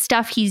all this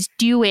stuff he's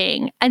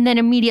doing, and then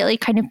immediately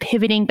kind of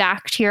pivoting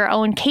back to your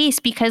own case,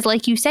 because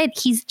like you said,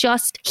 he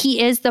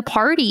is the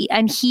party,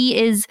 and he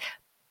is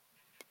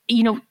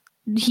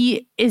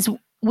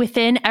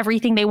within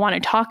everything they want to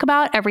talk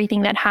about,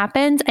 everything that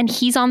happens, and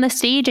he's on the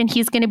stage, and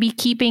he's going to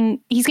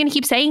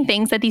keep saying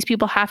things that these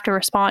people have to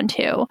respond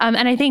to.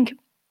 And I think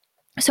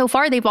so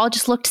far they've all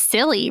just looked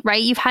silly,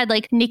 right? You've had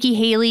like Nikki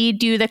Haley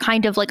do the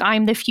kind of like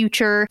I'm the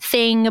future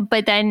thing,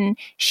 but then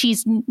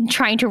she's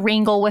trying to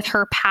wrangle with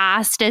her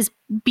past as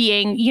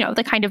being,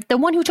 the kind of the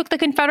one who took the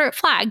Confederate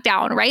flag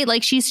down, right?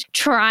 Like she's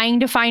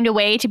trying to find a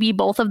way to be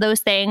both of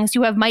those things.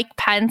 You have Mike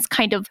Pence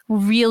kind of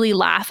really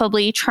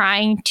laughably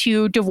trying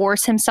to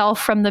divorce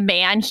himself from the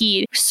man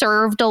he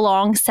served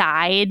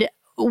alongside,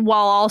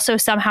 while also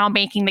somehow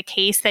making the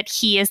case that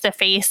he is the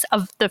face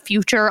of the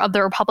future of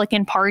the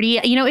Republican Party.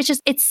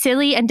 It's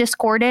silly and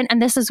discordant.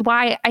 And this is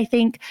why I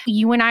think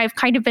you and I have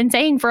kind of been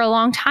saying for a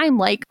long time,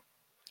 like,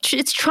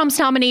 it's Trump's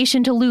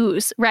nomination to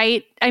lose,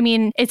 right? I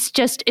mean,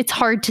 it's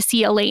hard to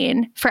see a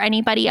lane for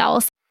anybody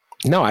else.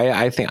 No,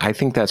 I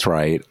think that's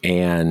right.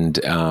 And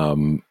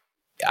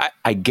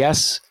I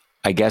guess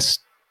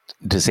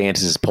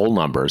DeSantis's poll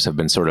numbers have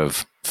been sort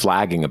of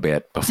flagging a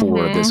bit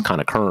before this kind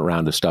of current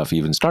round of stuff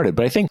even started.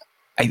 But I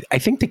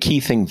think the key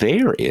thing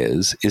there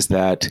is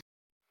that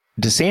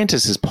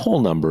DeSantis's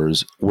poll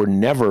numbers were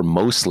never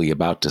mostly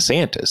about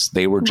DeSantis.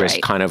 They were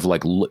just kind of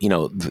like,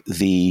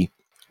 the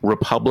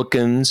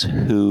Republicans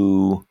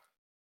who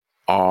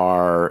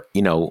are,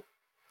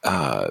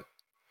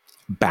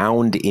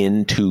 bound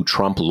into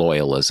Trump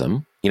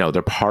loyalism.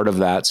 They're part of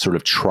that sort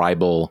of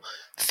tribal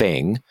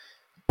thing.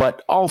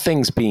 But all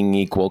things being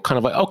equal, kind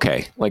of like,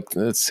 okay, like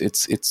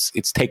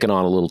it's taken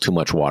on a little too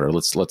much water.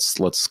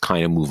 Let's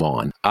kind of move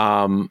on.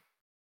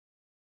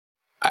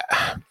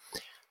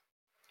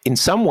 In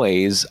some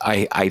ways,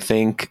 I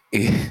think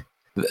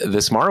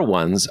the smart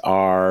ones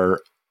are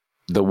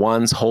the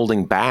ones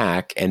holding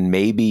back. And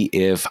maybe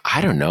if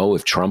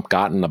Trump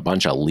got in a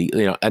bunch of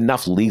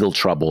enough legal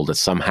trouble that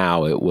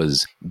somehow it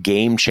was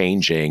game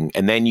changing,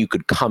 and then you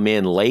could come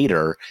in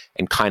later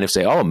and kind of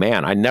say, oh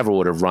man, I never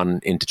would have run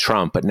into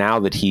Trump, but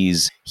now that he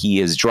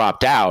has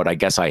dropped out, I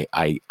guess I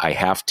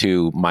have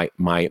to, my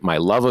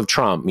love of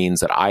Trump means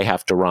that I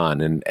have to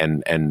run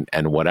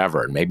and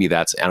whatever. And maybe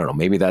that's,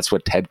 maybe that's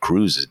what Ted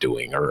Cruz is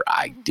doing, or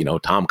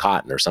Tom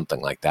Cotton or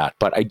something like that.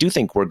 But I do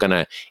think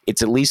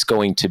it's at least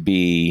going to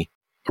be,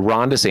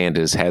 Ron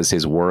DeSantis has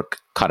his work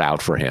cut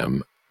out for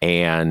him,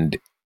 and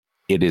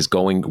we're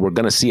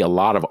going to see a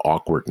lot of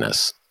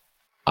awkwardness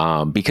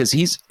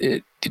because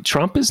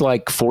Trump is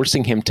like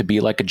forcing him to be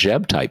like a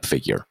Jeb type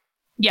figure.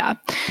 Yeah.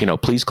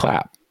 Please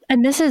clap.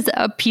 And this is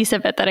a piece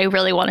of it that I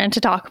really wanted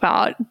to talk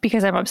about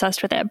because I'm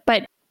obsessed with it.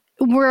 But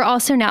we're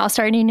also now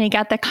starting to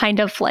get the kind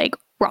of like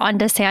Ron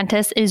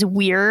DeSantis is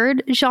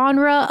weird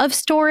genre of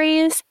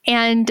stories.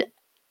 And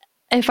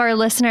if our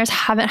listeners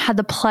haven't had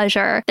the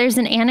pleasure, there's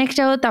an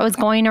anecdote that was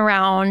going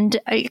around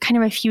kind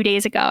of a few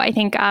days ago, I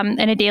think,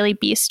 in a Daily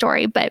Beast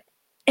story. But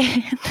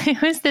there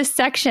was this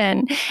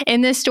section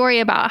in this story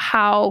about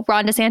how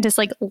Ron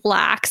DeSantis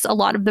lacks a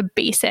lot of the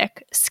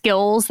basic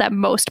skills that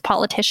most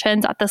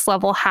politicians at this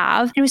level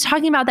have. And he was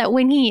talking about that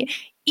when he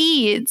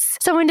eats,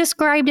 someone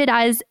described it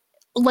as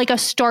like a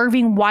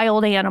starving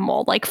wild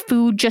animal, like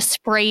food just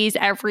sprays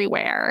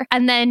everywhere.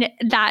 And then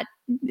that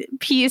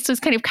piece was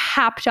kind of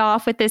capped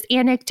off with this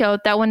anecdote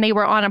that when they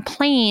were on a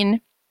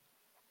plane,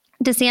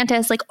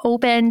 DeSantis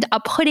opened a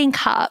pudding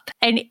cup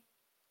and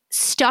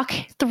stuck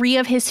 3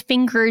 of his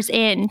fingers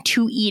in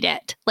to eat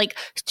it, like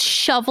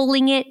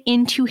shoveling it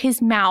into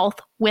his mouth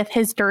with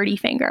his dirty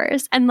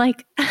fingers. And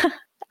like,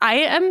 I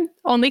am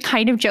only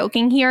kind of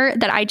joking here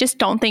that I just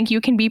don't think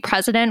you can be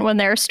president when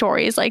there are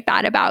stories like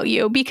that about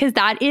you, because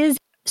that is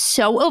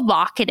so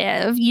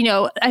evocative. You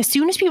know, as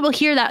soon as people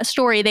hear that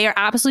story, they are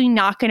absolutely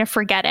not going to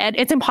forget it.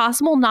 It's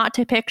impossible not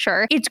to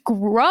picture. It's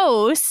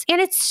gross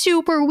and it's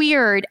super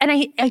weird. And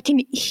I can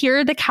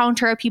hear the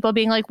counter of people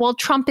being like, well,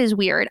 Trump is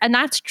weird. And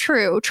that's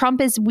true.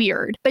 Trump is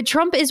weird. But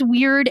Trump is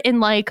weird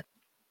in like,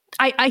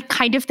 I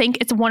kind of think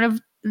it's one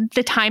of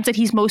the times that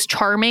he's most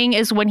charming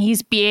is when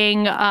he's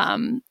being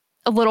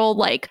a little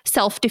like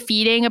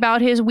self-defeating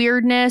about his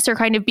weirdness, or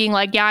kind of being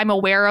like, yeah, I'm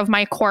aware of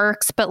my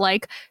quirks, but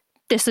like,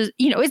 this is,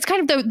 you know, it's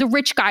kind of the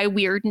rich guy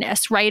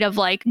weirdness, right? Of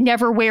like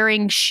never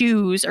wearing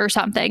shoes or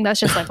something. That's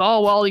just like,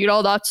 oh, well, you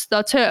know, that's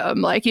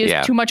him. Like he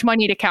has too much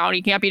money to count.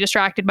 He can't be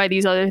distracted by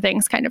these other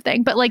things kind of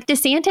thing. But like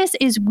DeSantis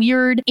is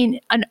weird in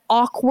an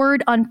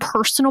awkward,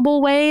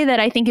 unpersonable way that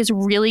I think is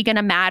really going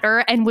to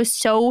matter, and was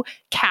so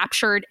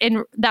captured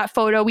in that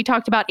photo we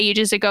talked about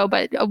ages ago.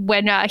 But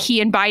when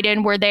he and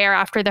Biden were there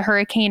after the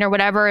hurricane or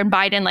whatever, and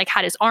Biden like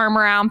had his arm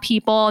around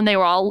people and they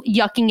were all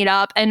yucking it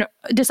up. And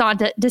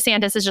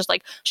DeSantis is just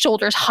like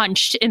shoulders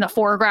hunched in the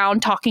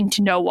foreground, talking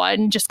to no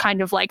one, just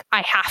kind of like,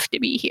 I have to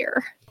be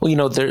here. Well, you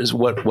know, there's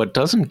what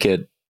doesn't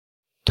get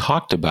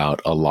talked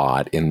about a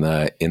lot in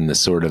the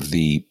sort of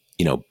the,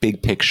 you know,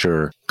 big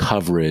picture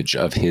coverage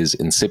of his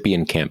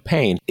incipient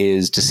campaign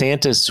is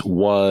DeSantis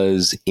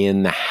was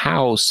in the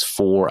House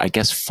for, I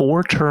guess,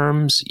 4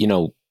 terms, you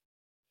know,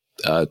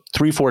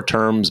 3-4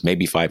 terms,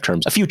 maybe 5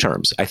 terms, a few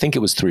terms. I think it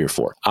was 3 or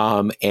 4.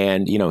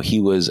 And, you know, he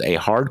was a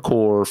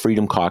hardcore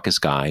Freedom Caucus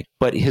guy,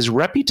 but his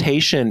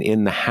reputation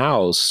in the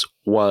House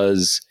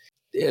was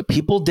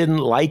people didn't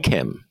like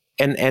him.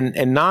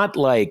 And not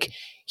like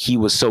he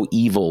was so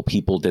evil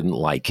people didn't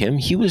like him.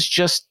 He was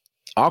just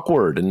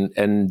awkward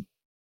and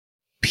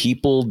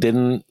people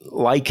didn't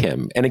like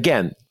him. And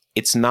again,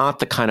 it's not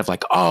the kind of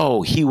like,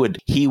 oh, he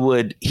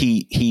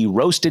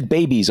roasted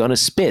babies on a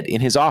spit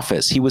in his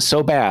office. He was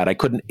so bad. I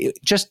couldn't,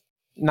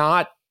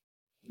 not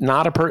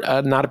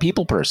a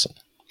people person.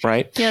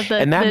 Right. Yeah.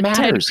 And that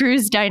matters. Ted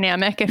Cruz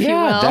dynamic, if you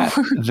will.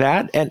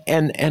 that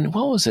and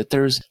what was it?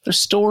 There's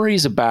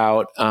stories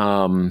about,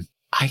 I'm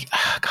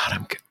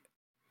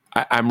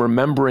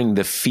remembering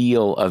the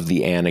feel of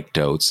the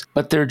anecdotes,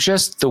 but they're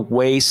just the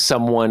way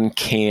someone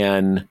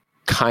can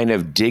kind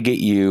of dig at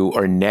you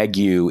or neg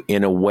you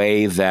in a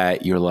way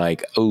that you're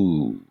like,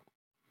 oh,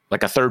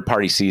 like a third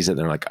party sees it and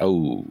they're like,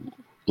 oh,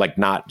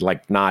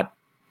 not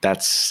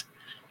that's,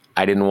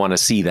 I didn't want to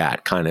see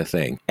that kind of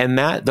thing. And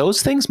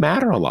those things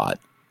matter a lot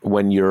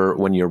when you're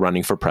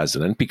running for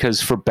president,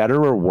 because for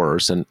better or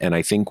worse, and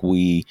I think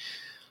we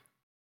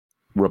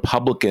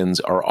Republicans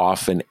are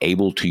often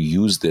able to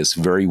use this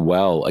very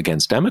well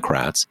against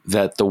Democrats,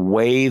 that the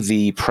way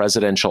the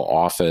presidential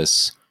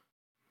office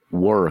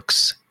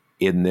works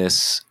in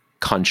this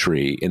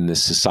country, in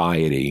this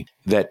society,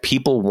 that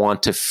people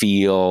want to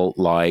feel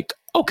like,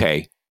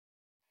 okay,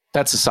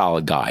 that's a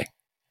solid guy.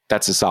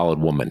 That's a solid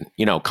woman,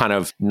 you know, kind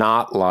of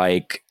not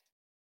like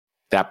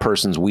that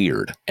person's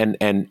weird.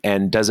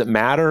 And does it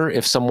matter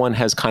if someone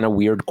has kind of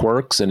weird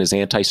quirks and is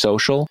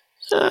antisocial?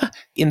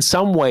 In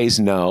some ways,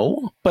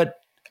 no. But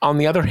on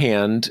the other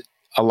hand,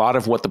 a lot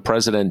of what the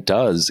president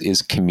does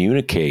is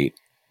communicate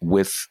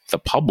with the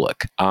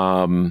public.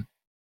 You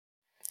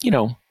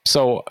know,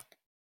 so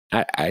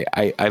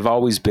I've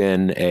always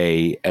been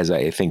as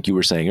I think you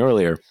were saying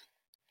earlier,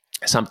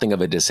 something of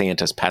a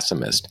DeSantis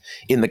pessimist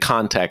in the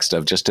context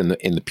of just in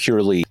the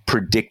purely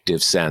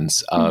predictive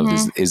sense of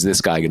is this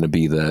guy going to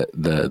be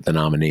the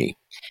nominee?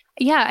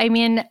 Yeah, I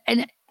mean,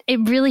 and it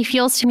really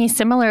feels to me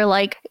similar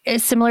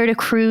to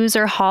Cruz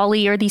or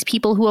Hawley or these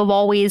people who have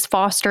always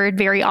fostered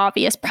very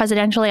obvious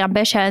presidential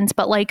ambitions,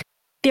 but like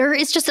there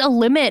is just a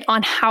limit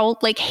on how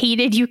like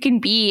hated you can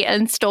be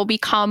and still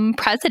become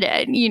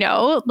president, you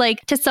know?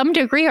 Like to some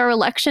degree, our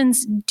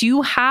elections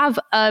do have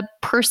a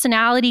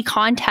personality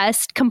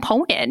contest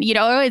component, you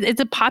know? It's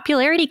a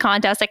popularity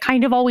contest. It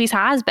kind of always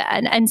has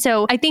been. And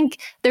so I think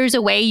there's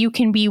a way you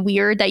can be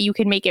weird that you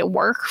can make it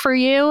work for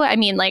you. I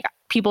mean, like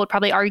people would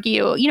probably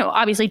argue, you know,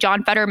 obviously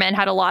John Fetterman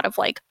had a lot of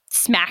like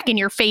smack in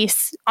your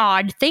face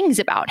odd things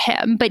about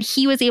him, but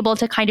he was able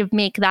to kind of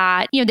make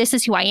that, you know, this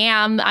is who I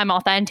am, I'm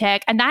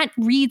authentic, and that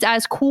reads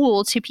as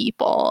cool to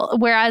people.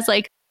 Whereas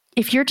like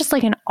if you're just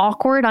like an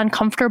awkward,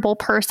 uncomfortable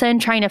person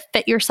trying to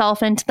fit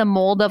yourself into the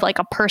mold of like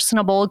a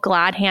personable,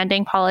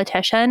 glad-handing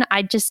politician,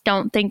 I just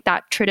don't think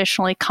that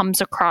traditionally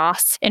comes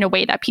across in a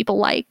way that people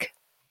like.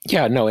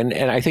 Yeah, no, and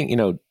I think, you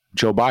know,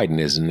 Joe Biden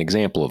is an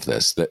example of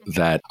this,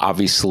 that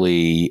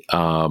obviously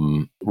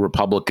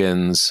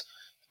Republicans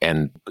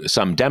and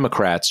some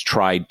Democrats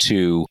tried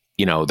to,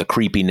 you know, the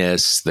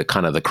creepiness, the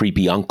kind of the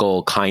creepy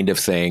uncle kind of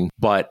thing.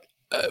 But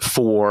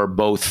for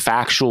both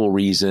factual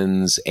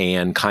reasons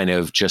and kind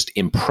of just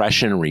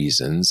impression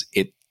reasons,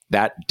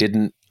 that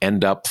didn't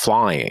end up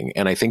flying.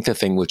 And I think the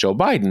thing with Joe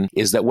Biden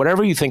is that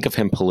whatever you think of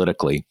him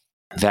politically,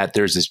 that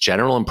there's this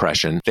general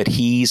impression that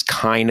he's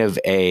kind of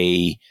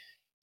in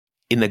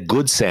the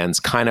good sense,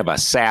 kind of a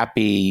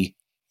sappy,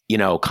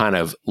 kind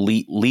of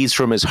leads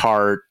from his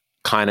heart,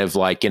 kind of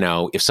like,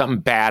 if something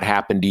bad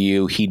happened to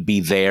you, he'd be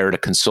there to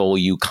console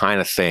you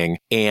kind of thing.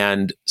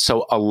 And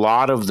so a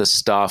lot of the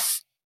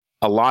stuff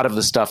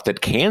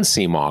that can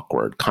seem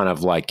awkward, kind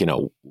of like,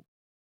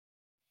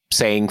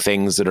 saying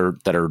things that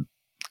are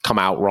come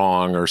out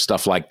wrong or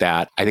stuff like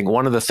that. I think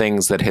one of the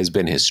things that has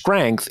been his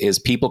strength is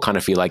people kind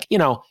of feel like,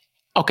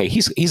 okay,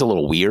 he's a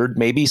little weird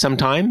maybe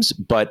sometimes,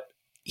 but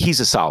he's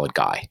a solid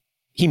guy.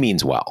 He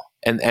means well.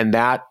 And when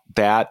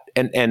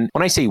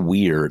I say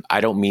weird,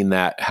 I don't mean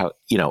that how,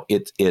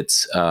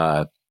 it's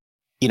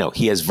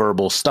he has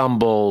verbal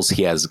stumbles,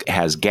 he has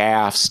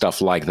gaffes,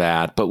 stuff like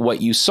that. But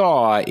what you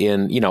saw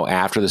in,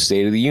 after the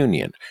State of the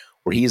Union,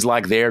 where he's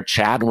like there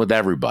chatting with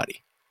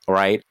everybody,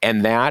 right?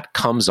 And that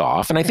comes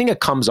off, and I think it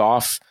comes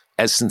off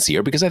as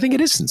sincere because I think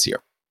it is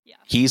sincere. Yeah.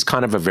 He's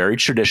kind of a very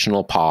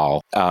traditional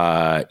Paul,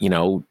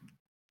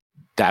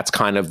 that's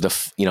kind of the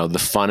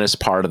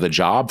funnest part of the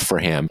job for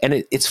him.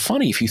 And it's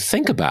funny, if you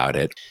think about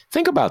it,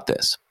 think about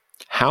this.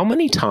 How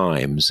many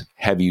times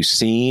have you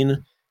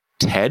seen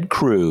Ted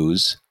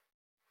Cruz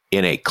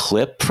in a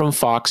clip from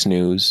Fox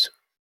News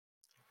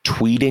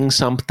tweeting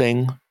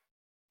something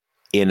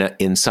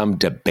in some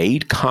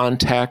debate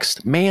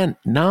context? Man,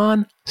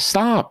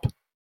 nonstop,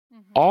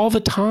 all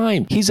the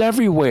time. He's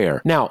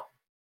everywhere. Now,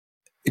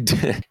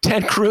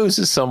 Ted Cruz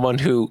is someone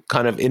who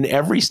kind of in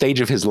every stage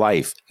of his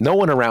life, no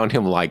one around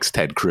him likes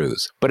Ted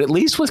Cruz. But at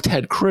least with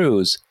Ted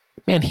Cruz,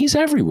 man, he's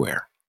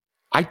everywhere.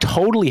 I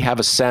totally have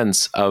a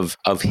sense of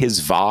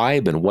his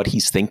vibe and what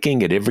he's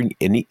thinking at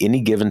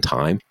any given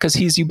time because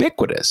he's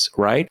ubiquitous,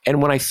 right?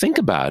 And when I think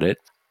about it,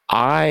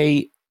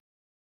 I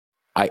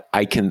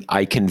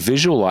can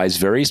visualize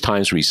various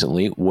times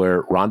recently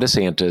where Ron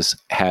DeSantis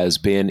has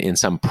been in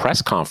some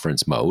press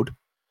conference mode,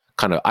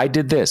 kind of, I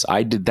did this,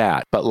 I did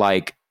that, but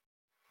like,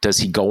 does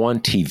he go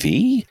on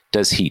TV?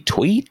 Does he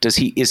tweet? Is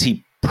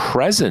he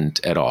present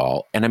at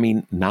all? And I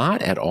mean,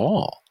 not at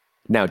all.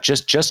 Now,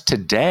 just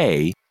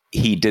today,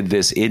 he did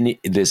this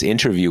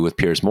interview with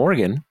Piers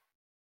Morgan,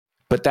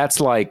 but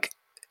that's like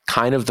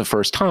kind of the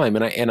first time.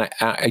 And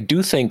I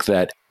do think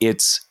that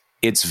it's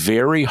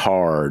very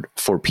hard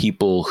for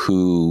people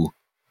who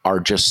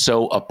are just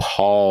so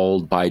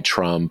appalled by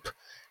Trump,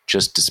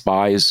 just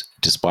despise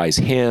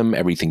him,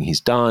 everything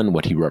he's done,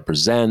 what he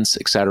represents,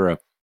 etc.,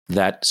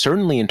 that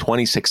certainly in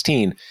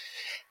 2016,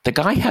 the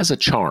guy has a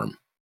charm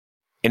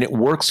and it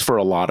works for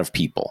a lot of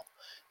people.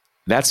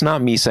 That's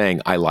not me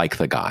saying I like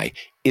the guy.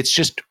 It's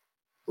just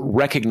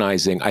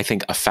recognizing, I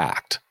think, a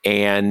fact.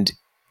 And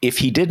if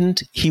he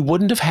didn't, he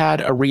wouldn't have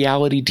had a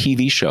reality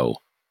TV show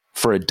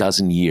for a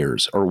dozen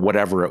years or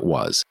whatever it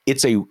was.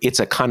 It's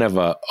a kind of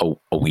a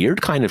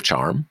weird kind of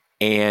charm,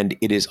 and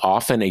it is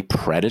often a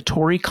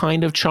predatory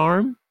kind of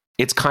charm.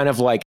 It's kind of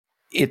like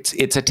it's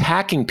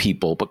attacking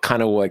people, but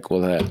kind of like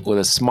with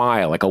a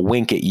smile, like a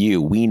wink at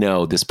you. We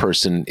know this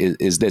person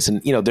is this.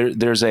 And,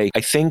 there's I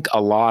think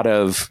a lot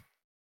of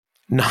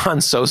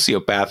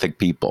non-sociopathic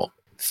people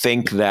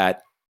think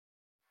that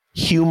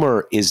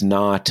humor is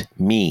not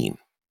mean.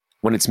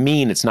 When it's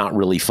mean, it's not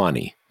really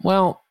funny.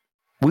 Well,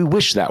 we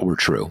wish that were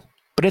true,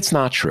 but it's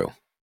not true.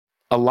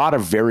 A lot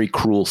of very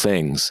cruel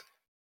things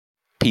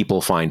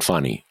people find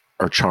funny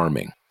or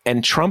charming.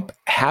 And Trump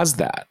has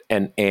that.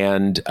 And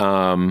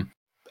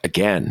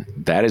again,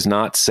 that is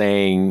not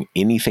saying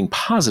anything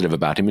positive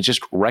about him. It's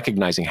just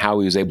recognizing how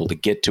he was able to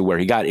get to where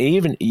he got.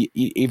 And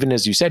even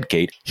as you said,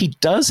 Kate, he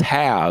does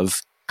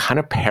have kind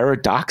of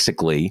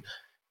paradoxically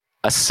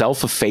a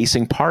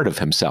self-effacing part of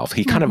himself.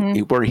 He kind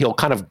of, where he'll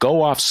kind of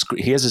go off,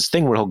 he has this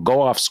thing where he'll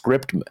go off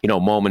script,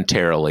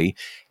 momentarily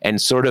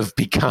and sort of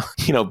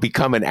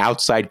become an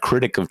outside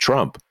critic of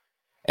Trump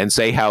and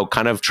say how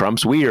kind of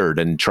Trump's weird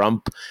and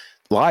Trump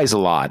lies a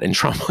lot and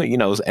Trump,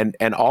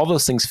 and all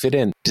those things fit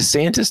in.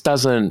 DeSantis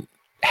doesn't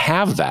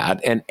have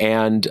that.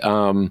 And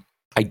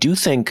I do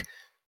think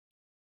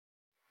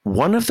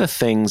one of the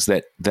things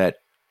that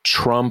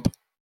Trump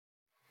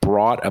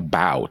brought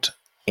about,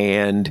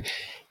 and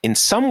in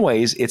some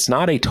ways, it's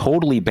not a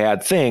totally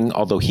bad thing,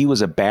 although he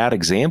was a bad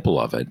example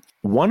of it.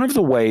 One of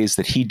the ways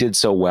that he did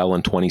so well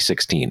in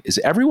 2016 is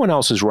everyone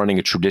else is running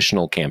a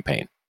traditional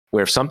campaign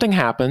where if something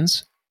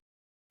happens,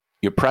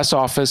 your press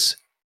office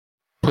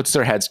puts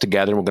their heads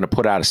together and we're going to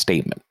put out a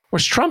statement.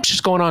 Whereas Trump's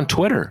just going on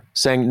Twitter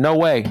saying, no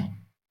way,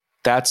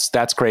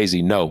 that's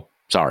crazy. No,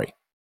 sorry.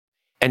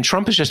 And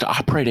Trump is just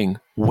operating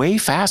way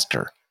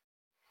faster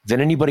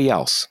than anybody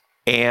else.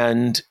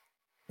 And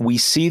we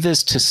see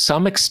this to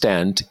some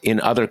extent in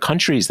other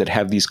countries that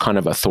have these kind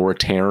of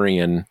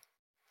authoritarian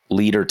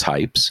leader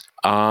types,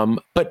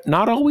 but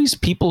not always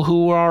people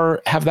who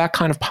have that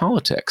kind of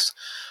politics.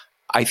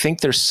 I think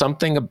there's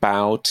something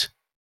about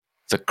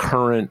the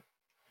current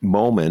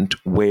moment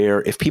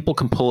where if people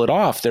can pull it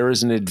off, there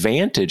is an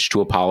advantage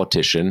to a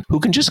politician who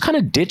can just kind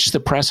of ditch the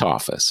press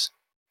office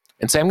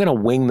and say, I'm going to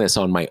wing this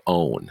on my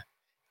own.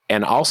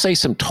 And I'll say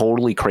some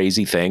totally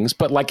crazy things,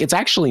 but like, it's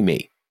actually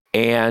me.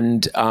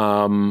 And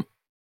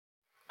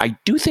I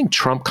do think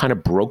Trump kind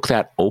of broke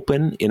that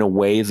open in a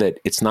way that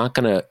it's not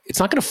gonna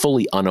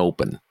fully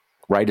unopen,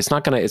 right? It's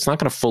not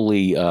gonna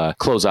fully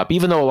close up,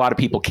 even though a lot of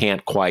people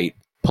can't quite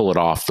pull it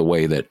off the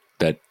way that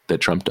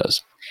Trump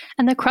does.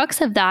 And the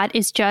crux of that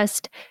is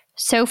just,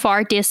 so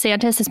far,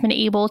 DeSantis has been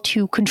able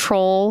to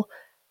control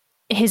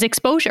his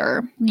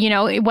exposure,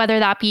 whether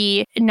that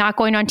be not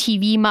going on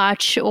TV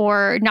much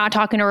or not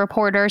talking to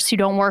reporters who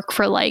don't work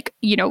for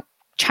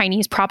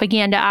Chinese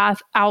propaganda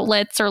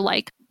outlets, or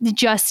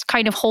just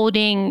kind of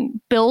holding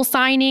bill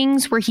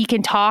signings where he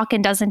can talk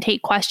and doesn't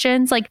take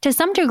questions. To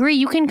some degree,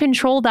 you can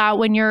control that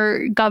when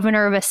you're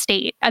governor of a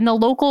state, and the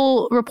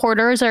local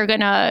reporters are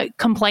going to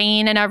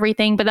complain and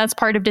everything, but that's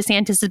part of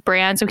DeSantis's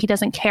brand, so he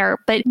doesn't care.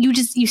 But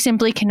you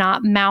simply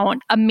cannot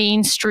mount a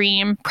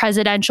mainstream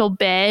presidential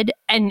bid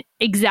and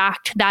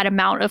exact that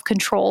amount of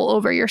control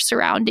over your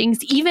surroundings,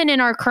 even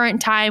in our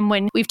current time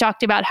when we've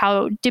talked about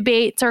how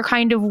debates are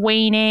kind of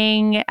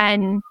waning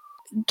and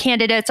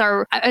candidates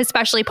are,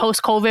 especially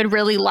post-COVID,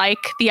 really like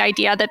the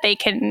idea that they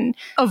can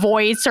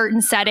avoid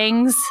certain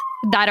settings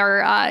that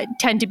are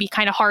tend to be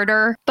kind of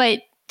harder.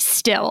 But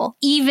still,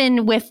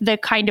 even with the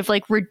kind of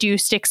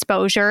reduced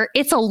exposure,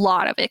 it's a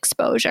lot of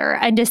exposure.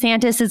 And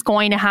DeSantis is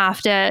going to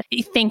have to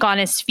think on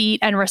his feet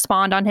and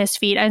respond on his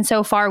feet. And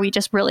so far, we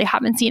just really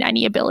haven't seen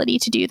any ability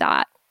to do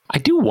that. I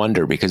do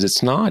wonder, because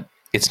it's not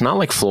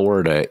like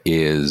Florida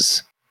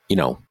is,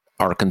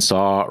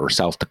 Arkansas or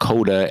South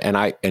Dakota. And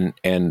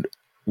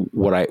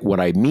what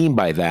I mean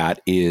by that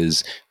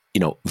is,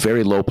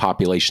 very low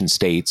population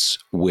states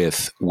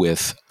with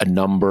a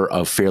number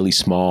of fairly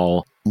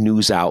small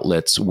news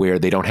outlets where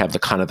they don't have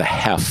the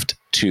heft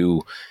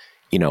to,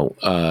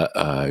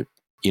 go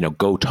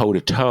toe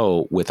to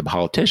toe with a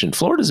politician.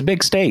 Florida's a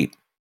big state.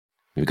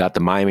 You've got the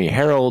Miami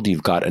Herald.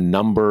 You've got a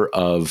number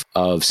of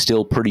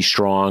still pretty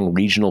strong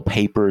regional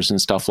papers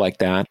and stuff like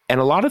that. And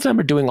a lot of them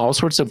are doing all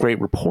sorts of great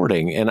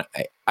reporting. And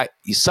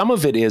some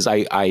of it is,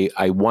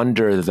 I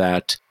wonder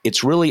that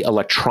it's really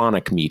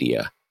electronic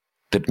media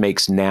that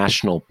makes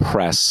national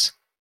press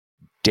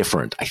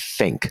different. I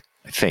think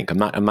I'm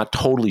not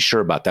totally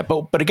sure about that.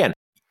 But again,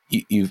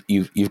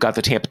 you've got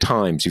the Tampa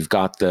Times, you've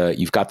got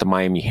the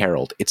Miami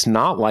Herald. It's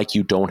not like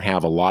you don't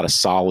have a lot of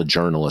solid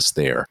journalists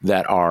there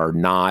that are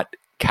not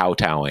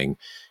kowtowing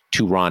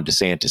to Ron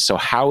DeSantis. So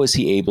how is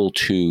he able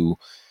to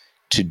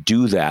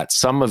do that?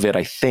 Some of it,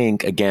 I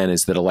think, again,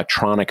 is that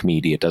electronic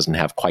media doesn't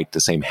have quite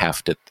the same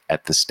heft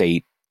at the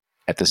state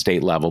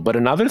level. But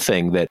another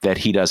thing that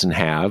he doesn't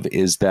have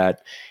is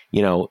that,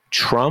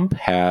 Trump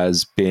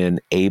has been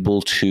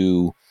able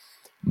to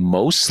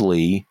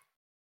mostly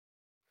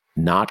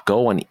not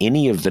go on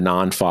any of the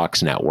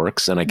non-Fox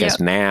networks. And I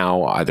guess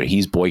now either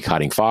he's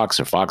boycotting Fox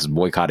or Fox is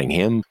boycotting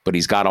him, but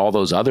he's got all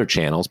those other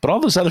channels. But all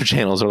those other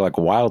channels are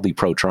wildly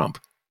pro-Trump.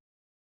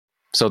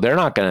 So they're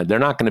not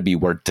gonna be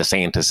where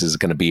DeSantis is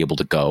gonna be able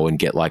to go and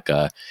get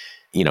a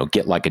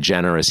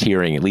generous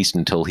hearing, at least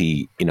until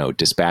he,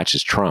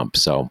 dispatches Trump.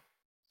 So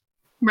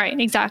right,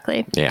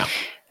 exactly. Yeah.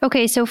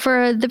 Okay, so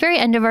for the very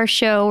end of our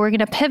show, we're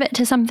going to pivot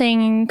to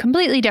something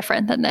completely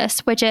different than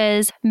this, which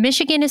is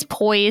Michigan is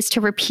poised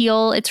to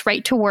repeal its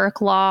right-to-work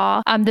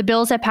law. The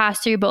bills have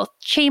passed through both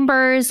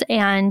chambers,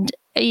 and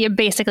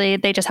basically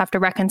they just have to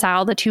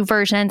reconcile the two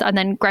versions, and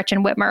then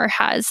Gretchen Whitmer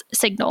has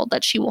signaled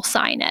that she will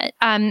sign it.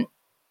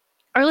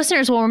 Our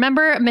listeners will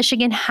remember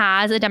Michigan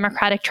has a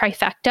Democratic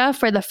trifecta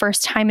for the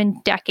first time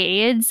in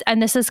decades, and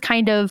this is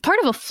kind of part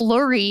of a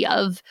flurry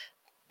of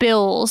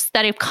bills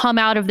that have come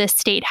out of this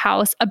state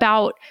house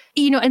about,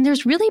 and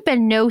there's really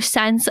been no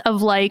sense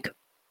of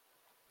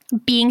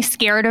being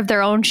scared of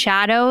their own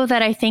shadow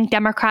that I think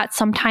Democrats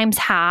sometimes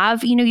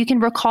have. You can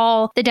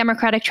recall the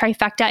Democratic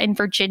trifecta in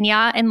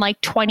Virginia in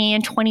 20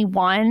 and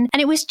 21.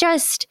 And it was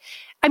just,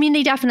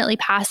 they definitely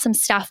passed some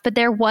stuff, but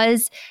there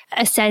was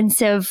a sense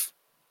of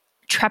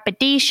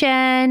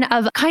trepidation,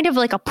 of kind of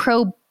a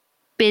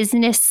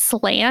pro-business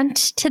slant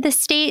to the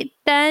state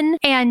then.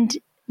 And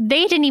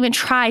they didn't even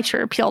try to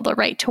repeal the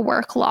right to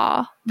work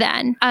law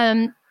then.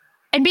 And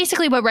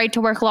basically what right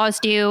to work laws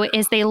do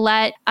is they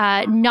let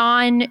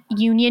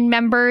non-union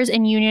members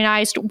in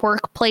unionized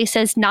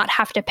workplaces not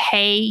have to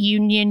pay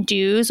union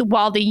dues,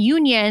 while the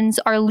unions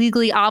are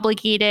legally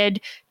obligated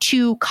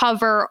to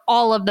cover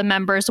all of the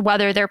members,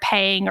 whether they're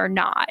paying or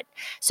not.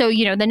 So,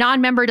 the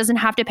non-member doesn't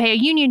have to pay a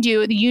union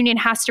due. The union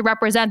has to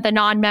represent the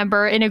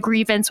non-member in a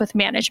grievance with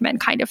management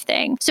kind of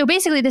thing. So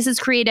basically this has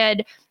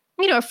created,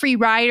 a free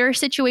rider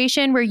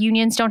situation where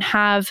unions don't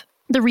have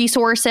the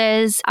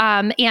resources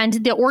and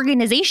the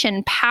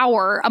organization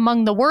power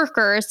among the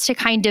workers to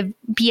kind of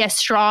be as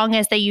strong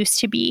as they used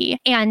to be.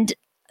 And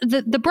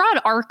the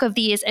broad arc of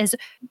these is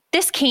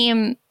this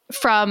came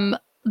from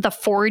the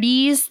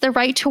 40s, the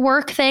right to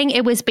work thing.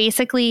 It was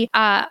basically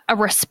a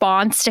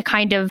response to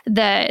kind of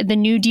the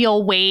New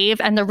Deal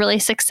wave and the really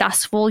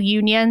successful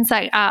unions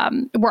that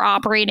were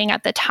operating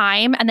at the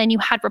time. And then you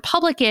had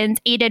Republicans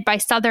aided by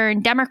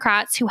Southern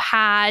Democrats who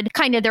had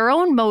kind of their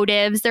own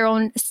motives, their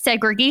own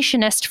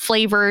segregationist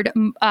flavored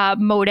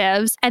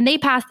motives. And they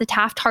passed the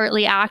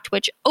Taft-Hartley Act,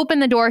 which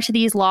opened the door to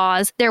these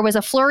laws. There was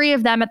a flurry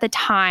of them at the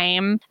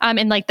time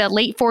in like the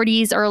late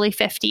 40s, early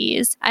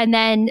 50s. And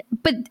then,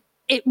 but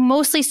it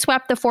mostly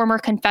swept the former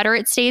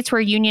Confederate states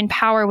where union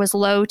power was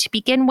low to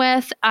begin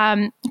with,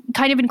 kind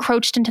of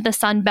encroached into the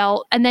Sun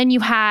Belt. And then you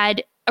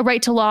had a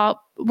right to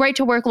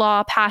work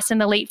law passed in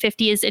the late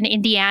 50s in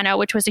Indiana,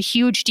 which was a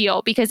huge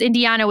deal because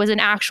Indiana was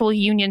an actual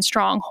union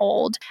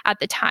stronghold at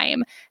the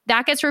time.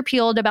 That gets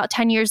repealed about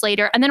 10 years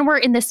later. And then we're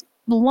in this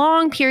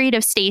long period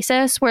of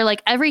stasis where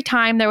like every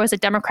time there was a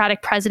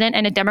Democratic president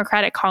and a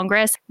Democratic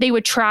Congress, they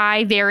would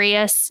try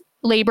various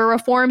labor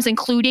reforms,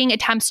 including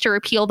attempts to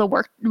repeal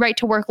the right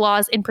to work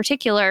laws in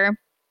particular.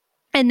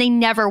 And they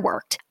never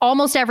worked.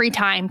 Almost every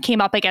time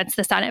came up against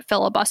the Senate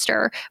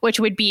filibuster, which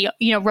would be,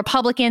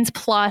 Republicans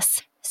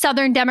plus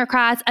Southern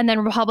Democrats and then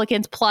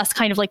Republicans plus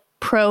kind of like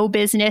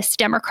pro-business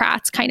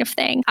Democrats kind of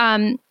thing.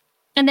 And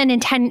then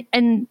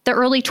in the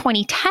early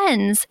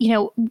 2010s,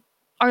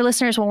 our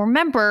listeners will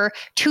remember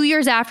 2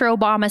 years after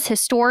Obama's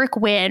historic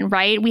win,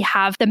 right? We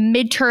have the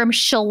midterm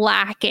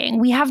shellacking.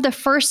 We have the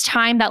first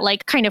time that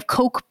like kind of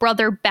Koch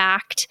brother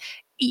backed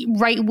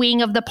right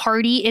wing of the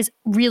party is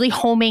really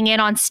homing in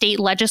on state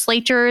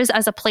legislatures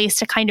as a place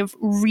to kind of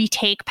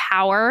retake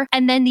power.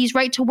 And then these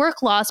right to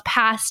work laws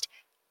passed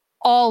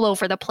all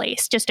over the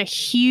place, just a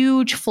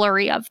huge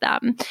flurry of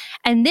them.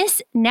 And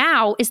this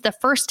now is the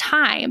first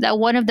time that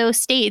one of those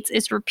states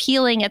is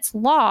repealing its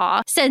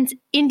law since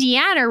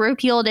Indiana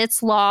repealed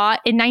its law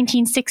in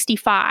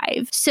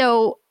 1965.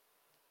 So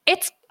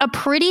it's a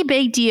pretty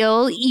big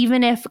deal,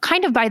 even if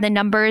kind of by the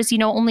numbers,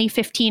 only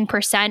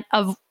 15%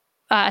 of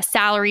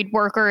salaried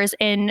workers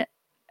in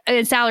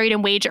salaried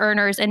and wage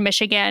earners in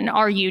Michigan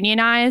are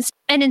unionized.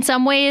 And in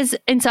some ways,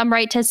 in some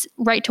right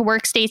to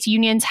work states,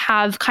 unions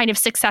have kind of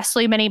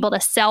successfully been able to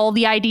sell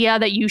the idea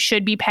that you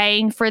should be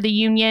paying for the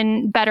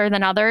union better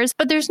than others.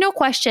 But there's no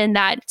question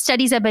that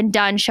studies have been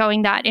done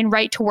showing that in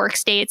right to work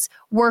states,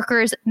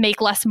 workers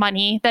make less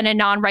money than in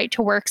non-right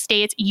to work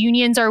states.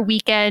 Unions are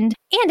weakened.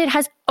 And it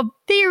has a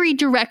very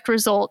direct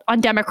result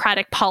on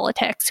democratic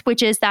politics,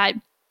 which is that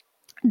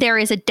there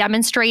is a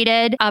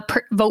demonstrated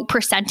vote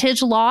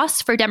percentage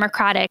loss for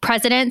Democratic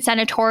president,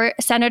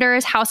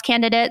 senators, House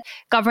candidates,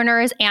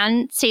 governors,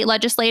 and state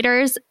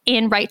legislators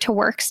in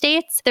right-to-work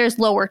states. There's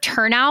lower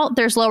turnout,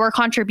 there's lower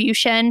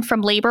contribution from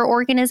labor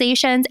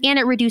organizations, and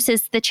it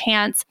reduces the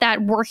chance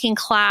that working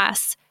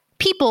class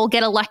people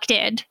get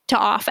elected to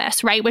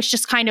office, right? Which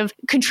just kind of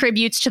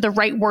contributes to the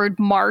rightward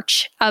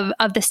march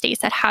of the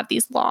states that have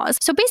these laws.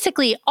 So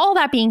basically, all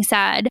that being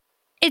said,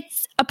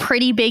 it's a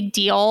pretty big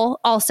deal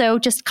also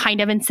just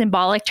kind of in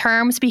symbolic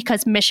terms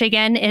because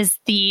Michigan is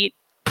the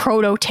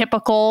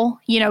prototypical,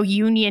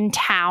 union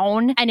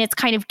town, and it's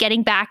kind of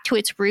getting back to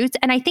its roots.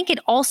 And I think it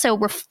also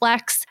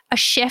reflects a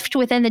shift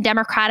within the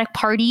Democratic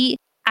Party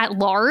at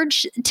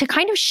large to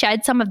kind of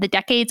shed some of the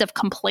decades of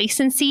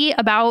complacency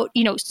about,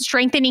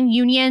 strengthening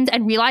unions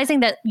and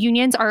realizing that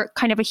unions are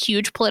kind of a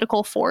huge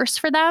political force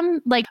for them.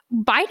 Like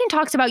Biden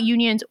talks about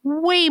unions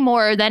way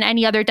more than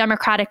any other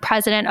Democratic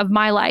president of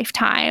my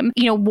lifetime.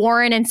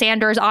 Warren and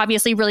Sanders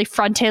obviously really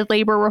fronted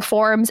labor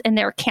reforms in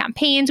their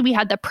campaigns. We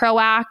had the PRO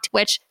Act,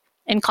 which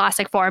in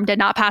classic form did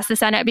not pass the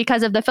Senate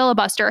because of the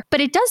filibuster.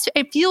 But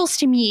it feels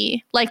to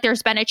me like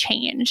there's been a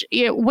change.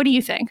 What do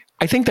you think?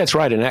 I think that's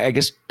right. And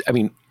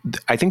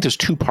I think there's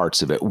two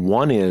parts of it.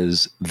 One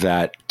is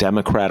that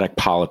Democratic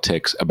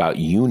politics about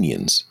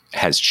unions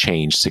has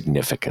changed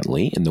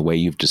significantly in the way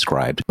you've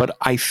described. But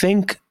I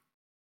think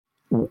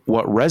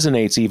what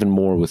resonates even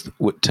more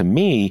to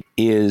me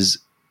is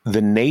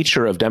the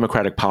nature of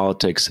Democratic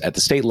politics at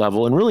the state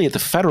level and really at the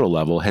federal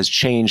level has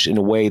changed in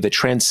a way that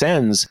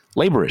transcends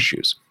labor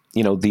issues.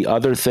 The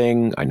other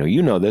thing, I know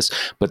you know this,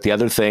 but the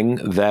other thing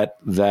that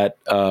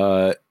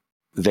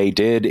they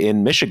did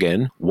in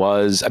Michigan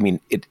was,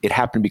 it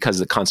happened because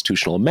of the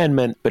constitutional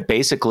amendment, but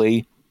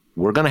basically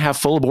we're going to have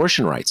full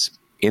abortion rights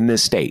in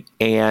this state.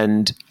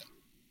 And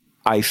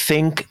I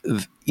think,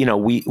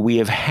 we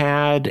have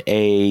had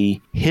a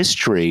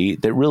history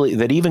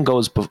that even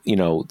goes,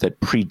 that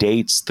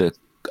predates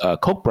the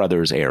Koch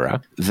brothers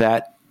era,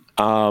 that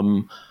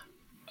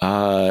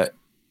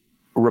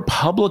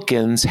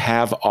Republicans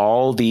have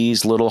all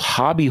these little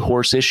hobby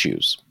horse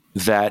issues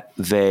that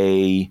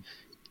they,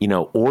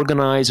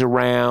 organize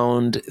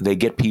around. They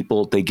get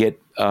people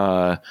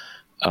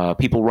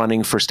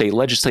running for state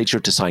legislature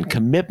to sign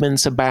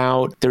commitments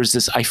about. There's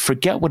this, I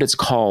forget what it's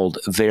called.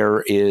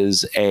 There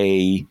is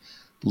a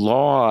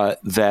law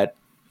that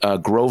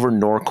Grover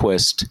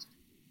Norquist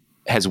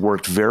has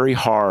worked very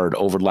hard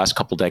over the last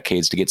couple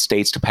decades to get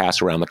states to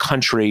pass around the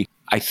country.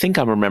 I think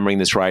I'm remembering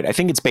this right. I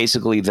think it's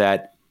basically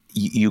that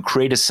you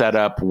create a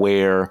setup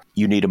where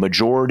you need a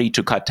majority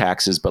to cut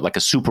taxes, but like a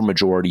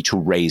supermajority to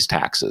raise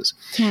taxes.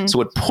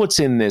 So it puts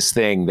in this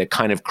thing that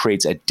kind of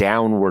creates a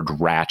downward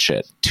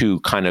ratchet to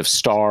kind of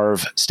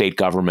starve state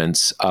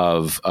governments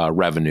of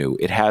revenue.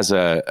 It has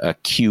a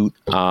cute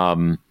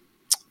acronym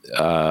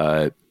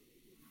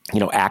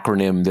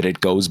that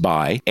it goes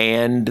by,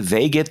 and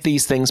they get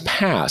these things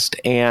passed.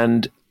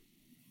 And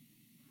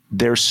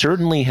there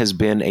certainly has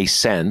been a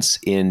sense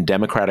in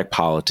Democratic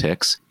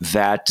politics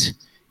that,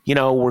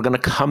 we're going to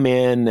come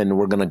in and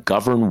we're going to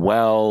govern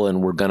well,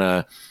 and we're going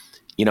to,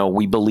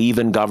 we believe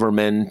in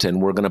government,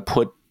 and we're going to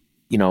put,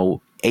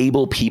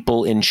 able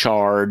people in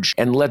charge,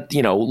 and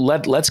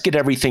let's get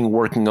everything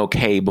working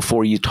okay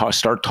before you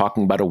start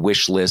talking about a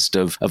wish list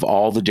of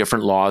all the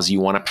different laws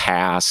you want to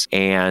pass.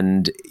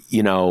 And,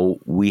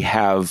 we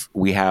have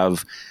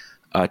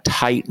a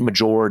tight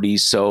majority,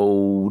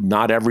 so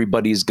not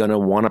everybody's going to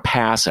want to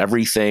pass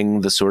everything,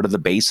 the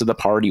base of the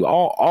party,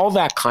 all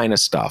that kind of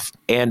stuff.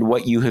 And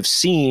what you have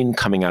seen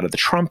coming out of the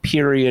Trump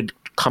period,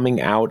 coming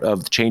out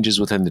of the changes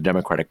within the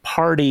Democratic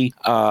Party,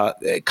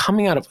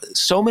 coming out of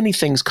so many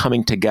things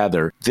coming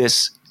together,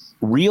 this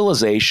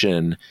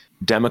realization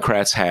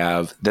Democrats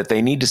have that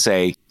they need to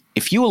say,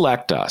 if you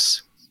elect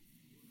us,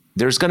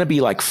 there's going to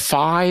be like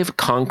 5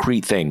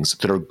 concrete things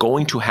that are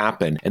going to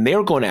happen, and they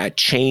are going to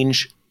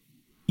change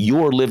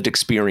your lived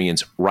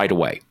experience right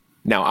away.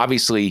 Now,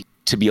 obviously,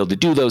 to be able to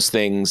do those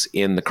things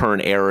in the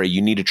current era,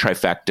 you need a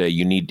trifecta.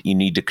 You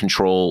need to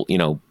control,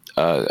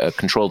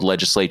 control the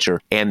legislature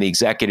and the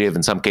executive.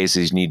 In some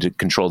cases, you need to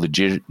control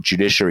the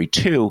judiciary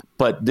too.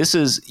 But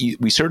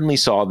we certainly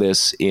saw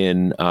this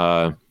in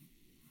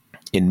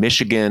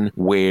Michigan,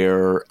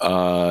 where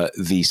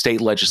the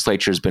state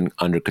legislature has been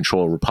under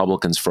control of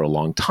Republicans for a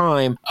long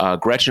time.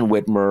 Gretchen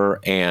Whitmer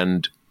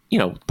and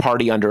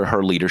party under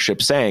her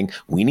leadership saying,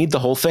 we need the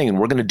whole thing, and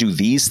we're going to do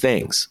these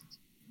things.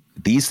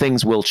 These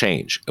things will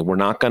change. And we're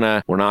not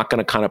gonna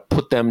kind of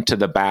put them to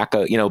the back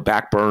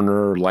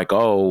burner, like,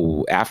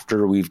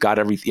 after we've got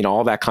everything,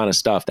 all that kind of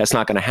stuff. That's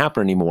not going to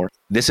happen anymore.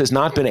 This has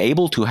not been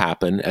able to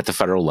happen at the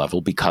federal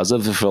level because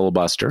of the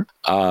filibuster,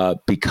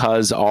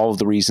 because all of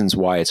the reasons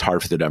why it's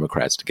hard for the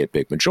Democrats to get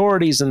big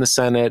majorities in the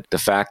Senate, the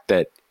fact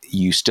that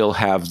you still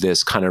have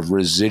this kind of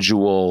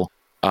residual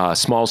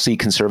small c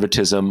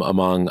conservatism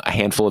among a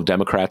handful of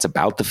Democrats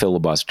about the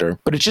filibuster.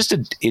 But it's just a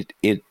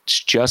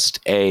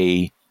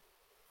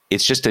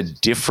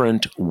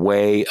different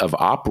way of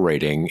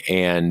operating.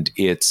 And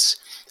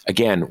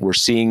we're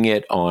seeing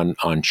it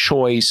on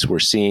choice. We're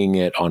seeing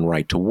it on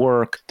right to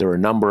work. There are a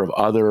number of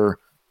other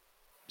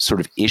sort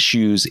of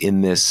issues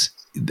in this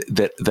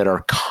that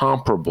are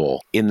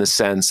comparable in the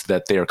sense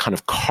that they are kind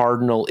of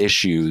cardinal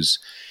issues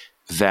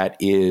that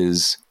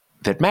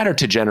matter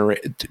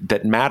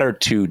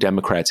to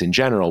Democrats in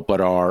general,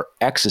 but are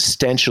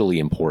existentially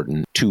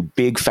important to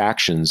big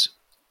factions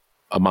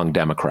among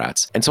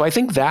Democrats. And so I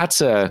think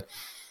that's a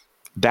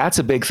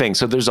big thing.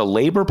 So there's a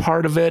labor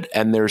part of it,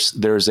 and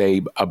there's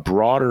a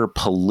broader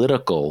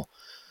political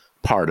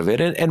part of it.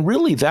 And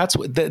really that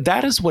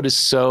is what is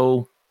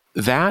so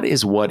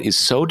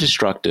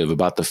destructive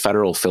about the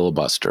federal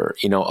filibuster.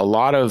 A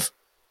lot of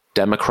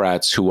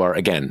Democrats who are,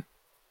 again,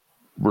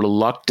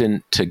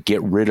 reluctant to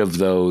get rid of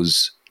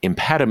those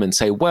impediments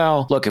say,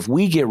 well, look, if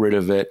we get rid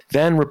of it,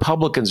 then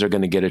Republicans are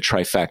going to get a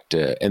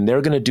trifecta, and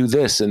they're going to do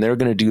this and they're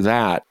going to do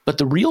that. But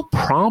the real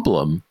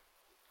problem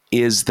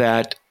is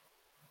that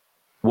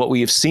what we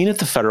have seen at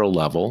the federal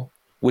level,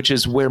 which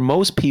is where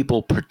most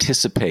people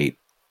participate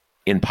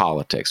in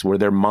politics, where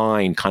their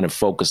mind kind of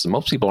focuses,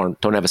 most people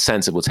don't have a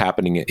sense of what's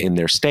happening in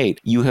their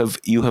state. You have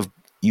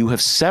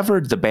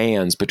severed the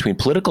bands between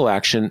political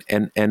action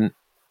and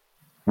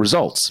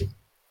results.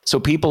 So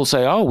people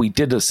say, oh, we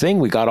did this thing,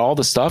 we got all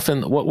the stuff,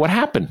 and what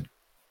happened?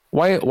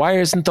 Why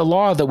isn't the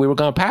law that we were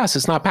going to pass,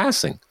 it's not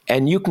passing?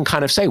 And you can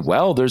kind of say,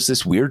 well, there's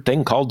this weird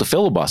thing called the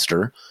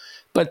filibuster,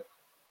 but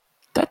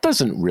that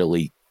doesn't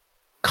really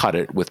cut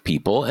it with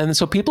people. And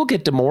so people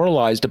get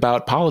demoralized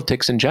about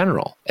politics in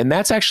general. And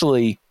that's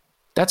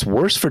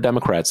worse for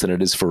Democrats than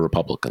it is for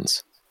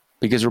Republicans,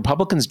 because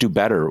Republicans do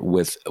better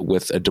with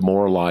a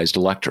demoralized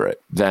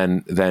electorate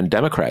than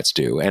Democrats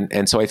do.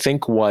 And so I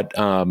think what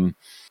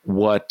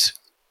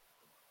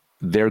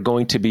they're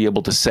going to be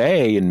able to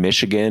say in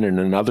Michigan and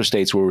in other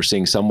states where we're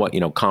seeing somewhat,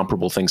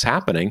 comparable things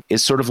happening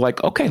is sort of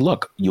like, okay,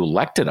 look, you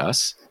elected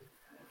us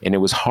and it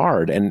was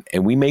hard and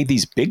we made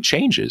these big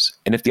changes.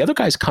 And if the other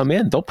guys come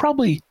in, they'll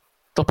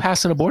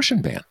pass an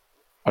abortion ban,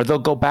 or they'll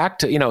go back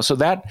to, so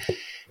that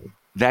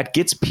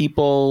gets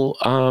people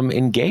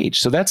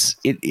engaged. So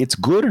it's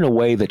good in a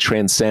way that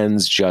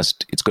transcends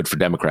it's good for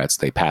Democrats.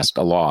 They passed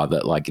a law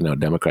that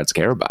Democrats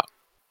care about.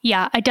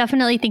 Yeah, I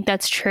definitely think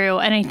that's true.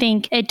 And I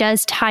think it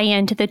does tie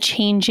into the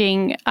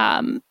changing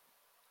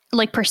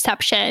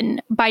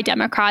perception by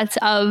Democrats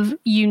of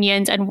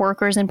unions and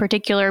workers in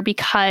particular,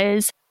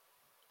 because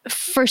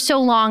for so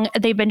long,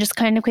 they've been just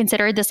kind of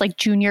considered this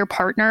junior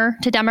partner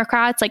to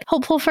Democrats,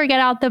 hopeful for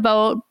get out the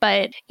vote.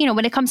 But,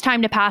 when it comes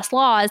time to pass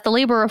laws, the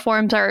labor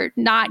reforms are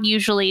not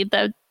usually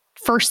the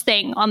first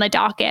thing on the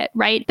docket,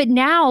 right? But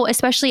now,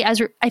 especially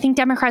as I think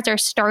Democrats are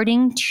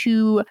starting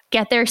to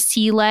get their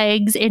sea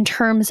legs in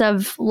terms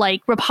of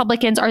like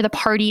Republicans are the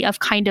party of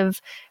kind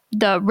of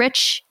the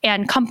rich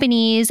and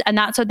companies, and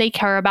that's what they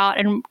care about.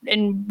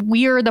 And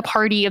we're the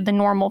party of the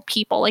normal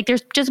people. Like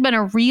there's just been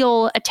a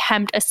real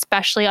attempt,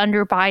 especially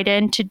under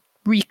Biden, to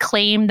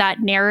reclaim that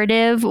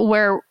narrative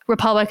where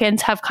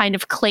Republicans have kind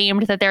of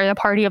claimed that they're the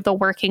party of the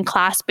working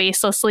class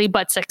baselessly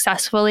but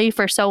successfully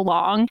for so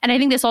long. And I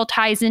think this all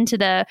ties into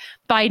the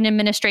Biden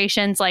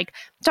administration's like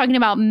talking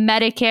about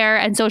Medicare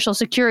and Social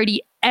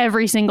Security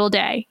every single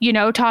day, you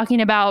know,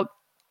 talking about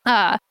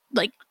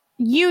like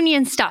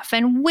union stuff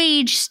and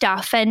wage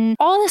stuff and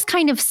all this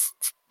kind of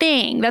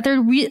thing that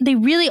they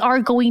really are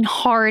going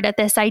hard at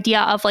this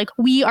idea of like,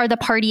 we are the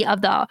party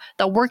of the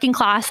working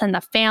class and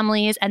the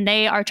families, and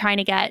they are trying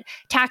to get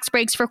tax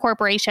breaks for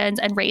corporations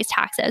and raise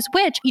taxes,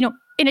 which, you know,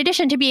 in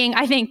addition to being,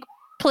 I think,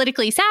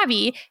 politically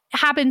savvy,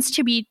 happens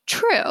to be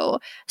true.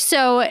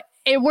 So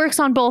it works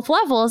on both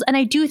levels. And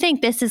I do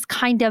think this is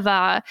kind of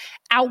a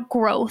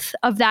outgrowth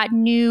of that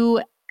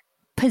new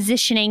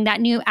positioning, that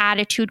new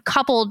attitude,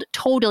 coupled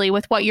totally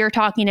with what you're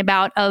talking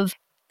about of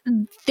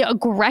the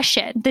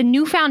aggression, the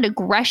newfound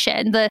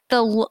aggression,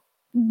 the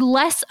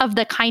less of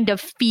the kind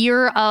of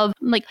fear of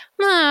like,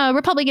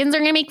 Republicans are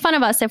going to make fun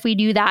of us if we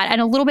do that.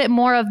 And a little bit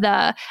more of the,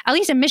 at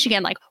least in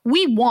Michigan, like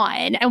we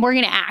won and we're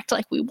going to act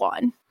like we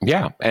won.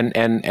 Yeah.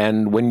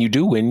 And when you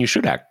do win, you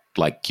should act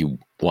like you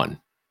won.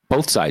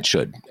 Both sides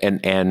should.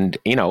 And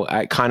you know,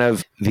 I kind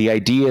of the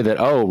idea that,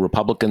 oh,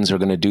 Republicans are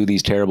going to do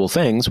these terrible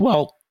things.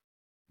 Well,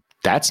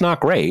 that's not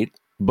great,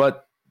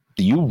 but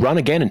you run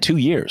again in 2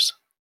 years.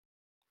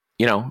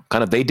 You know,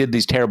 kind of they did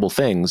these terrible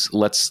things.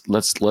 Let's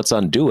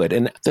undo it.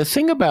 And the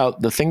thing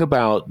about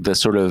the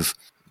sort of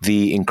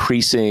the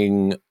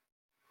increasing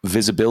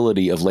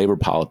visibility of labor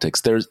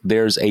politics,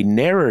 there's a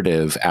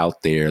narrative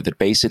out there that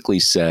basically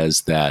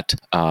says that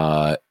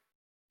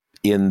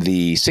in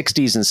the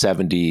 60s and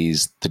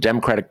 70s, the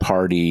Democratic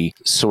Party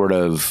sort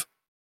of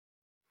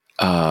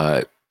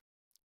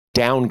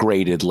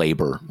downgraded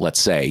labor,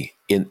 let's say,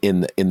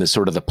 in the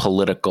sort of the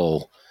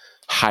political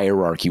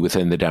hierarchy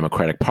within the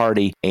Democratic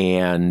Party,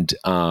 and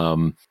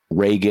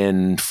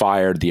Reagan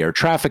fired the air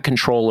traffic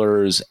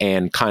controllers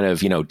and kind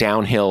of, you know,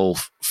 downhill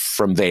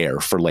from there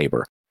for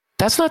labor.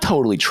 That's not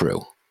totally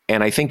true.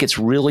 And I think it's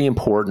really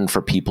important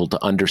for people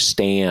to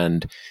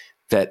understand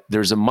that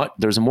there's a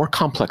more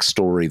complex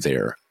story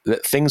there,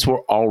 that things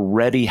were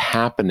already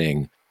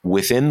happening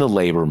within the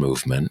labor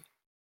movement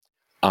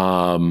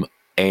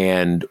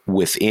and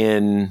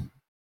within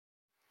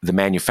the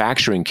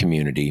manufacturing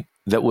community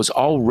that was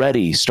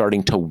already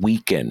starting to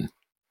weaken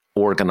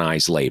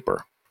organized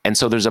labor. And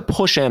so there's a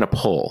push and a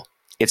pull.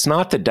 It's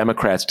not that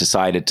Democrats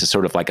decided to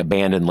sort of like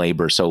abandon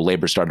labor, so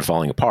labor started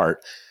falling apart.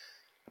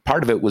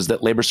 Part of it was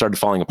that labor started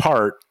falling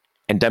apart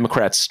and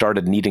Democrats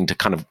started needing to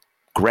kind of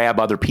grab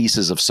other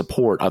pieces of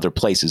support other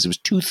places. It was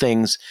two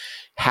things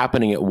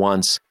happening at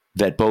once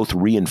that both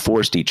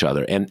reinforced each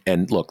other.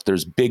 And look,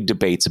 there's big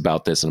debates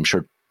about this, and I'm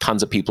sure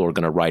tons of people are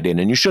going to write in,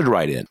 and you should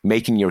write in,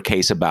 making your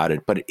case about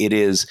it. But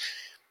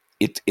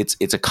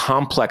it's a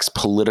complex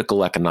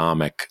political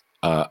economic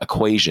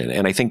equation.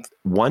 And I think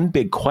one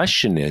big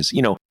question is,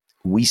 you know,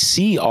 we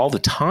see all the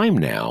time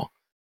now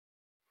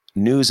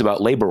news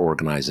about labor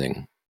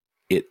organizing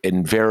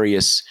in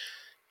various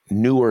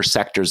newer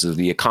sectors of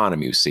the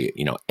economy. You see it,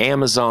 you know,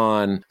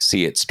 Amazon,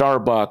 see it,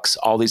 Starbucks,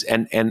 all these.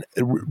 And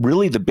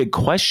really the big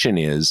question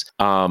is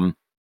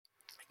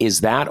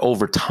that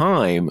over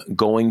time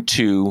going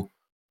to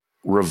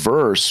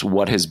reverse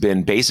what has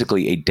been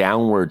basically a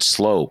downward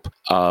slope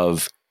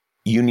of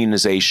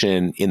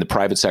unionization in the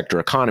private sector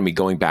economy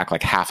going back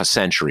like half a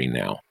century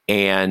now?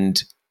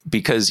 And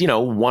because, you know,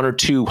 one or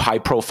two high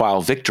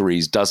profile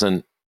victories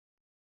doesn't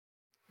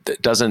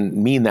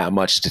mean that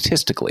much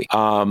statistically.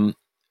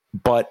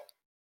 But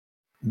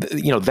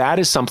you know, that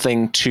is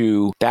something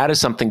to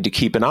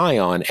keep an eye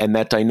on. And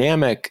that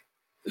dynamic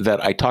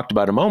that I talked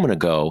about a moment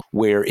ago,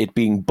 where it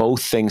being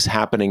both things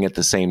happening at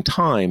the same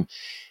time,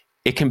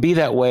 it can be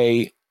that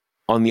way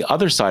on the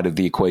other side of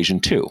the equation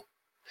too,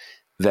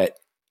 that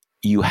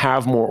you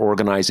have more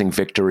organizing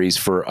victories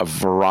for a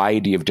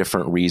variety of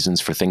different reasons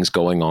for things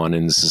going on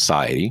in the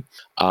society.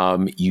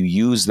 You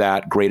use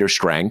that greater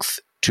strength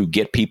to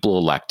get people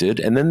elected,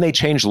 and then they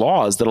change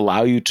laws that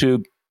allow you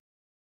to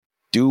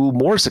do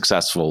more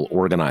successful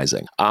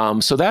organizing.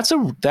 So that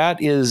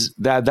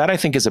I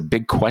think is a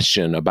big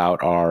question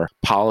about our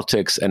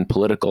politics and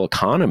political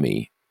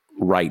economy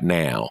right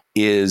now.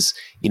 Is,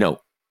 you know,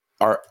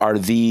 are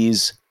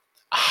these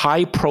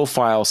high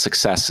profile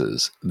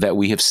successes that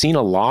we have seen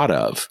a lot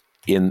of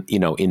in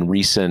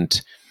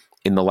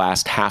the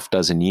last half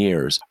dozen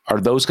years, are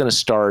those going to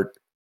start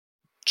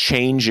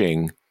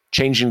changing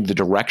the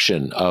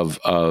direction of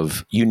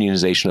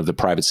unionization of the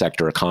private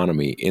sector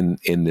economy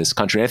in this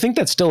country? And I think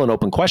that's still an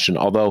open question,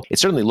 although it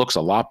certainly looks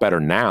a lot better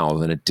now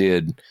than it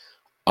did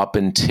up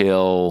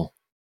until,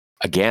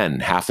 again,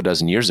 half a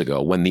dozen years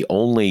ago, when the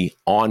only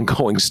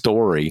ongoing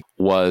story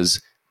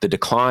was the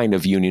decline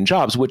of union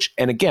jobs, which,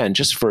 and again,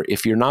 just for,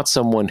 if you're not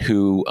someone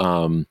who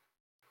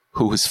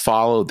has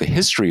followed the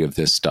history of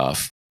this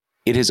stuff,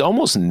 it has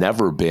almost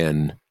never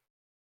been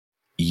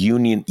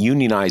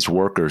unionized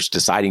workers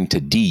deciding to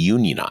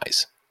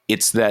de-unionize.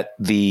 It's that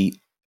the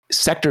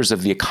sectors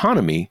of the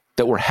economy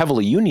that were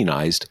heavily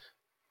unionized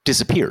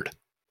disappeared,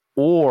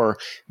 or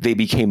they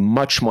became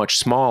much, much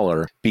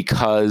smaller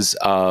because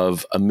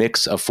of a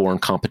mix of foreign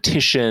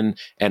competition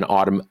and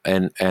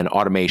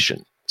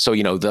automation. So,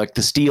 like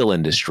the steel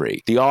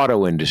industry, the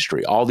auto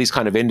industry, all these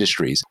kind of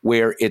industries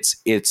where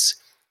it's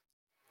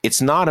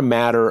not a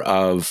matter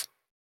of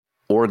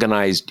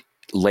organized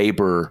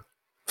labor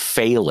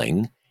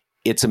failing.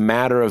 It's a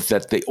matter of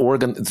that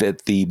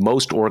the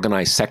most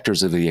organized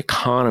sectors of the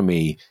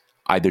economy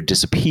either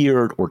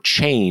disappeared or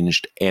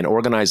changed, and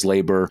organized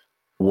labor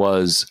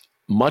was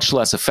much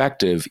less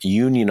effective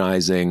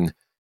unionizing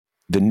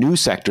the new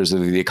sectors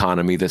of the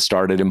economy that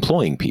started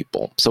employing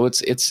people. So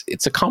it's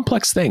a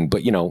complex thing,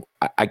 but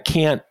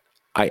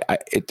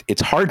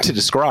it's hard to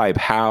describe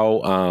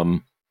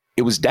how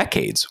it was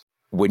decades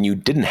when you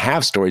didn't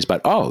have stories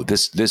about,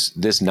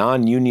 this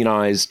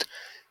non-unionized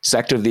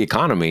sector of the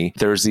economy,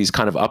 there's these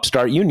kind of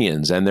upstart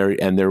unions and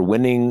they're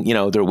winning,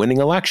 they're winning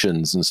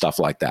elections and stuff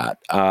like that.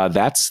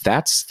 That's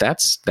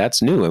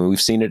new. I mean,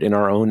 we've seen it in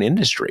our own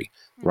industry,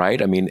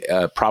 right? I mean,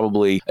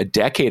 probably a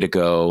decade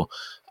ago,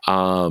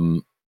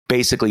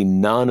 basically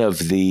none of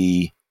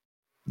the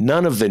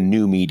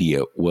new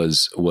media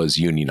was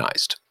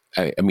unionized.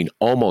 I mean,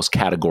 almost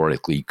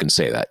categorically, you can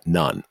say that,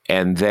 none.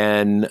 And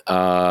then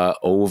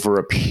over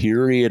a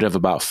period of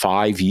about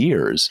 5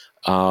 years,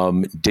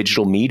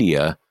 digital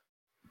media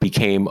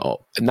became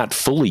not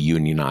fully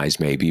unionized,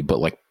 maybe, but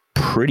like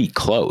pretty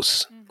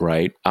close,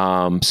 right?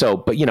 But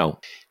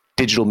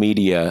digital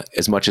media,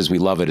 as much as we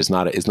love it, is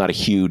not a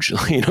huge,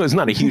 it's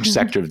not a huge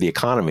sector of the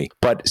economy.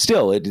 But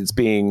still, it's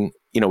being,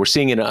 we're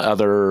seeing it in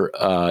other,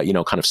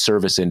 kind of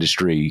service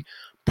industry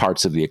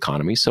parts of the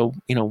economy. So,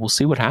 we'll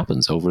see what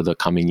happens over the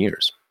coming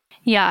years.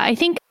 Yeah, I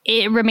think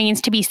it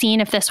remains to be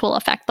seen if this will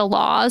affect the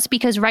laws,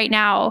 because right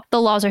now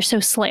the laws are so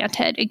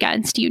slanted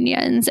against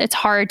unions. It's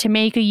hard to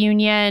make a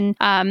union.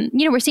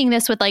 We're seeing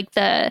this with like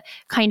the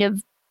kind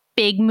of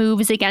big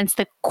moves against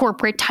the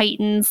corporate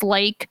titans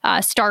like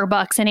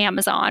Starbucks and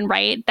Amazon,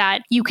 right?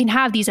 That you can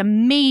have these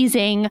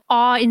amazing,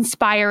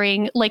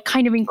 awe-inspiring, like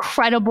kind of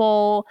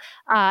incredible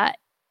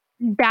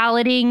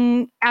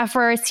balloting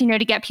efforts, to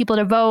get people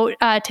to vote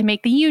to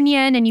make the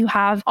union. And you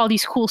have all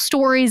these cool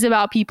stories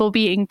about people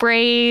being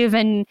brave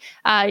and,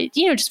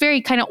 just very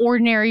kind of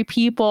ordinary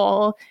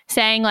people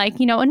saying like,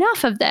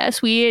 enough of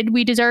this.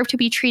 We deserve to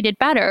be treated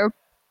better.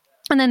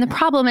 And then the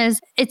problem is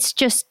it's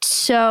just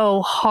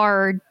so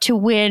hard to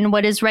win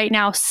what is right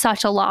now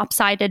such a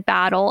lopsided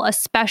battle,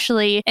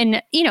 especially in,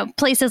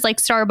 places like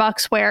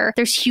Starbucks where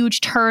there's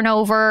huge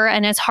turnover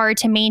and it's hard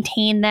to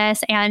maintain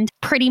this. And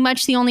pretty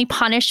much the only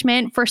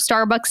punishment for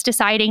Starbucks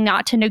deciding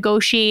not to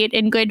negotiate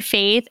in good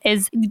faith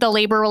is the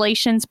Labor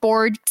Relations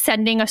Board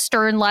sending a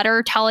stern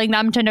letter telling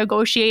them to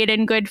negotiate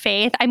in good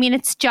faith. I mean,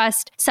 it's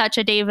just such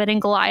a David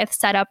and Goliath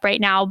setup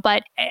right now,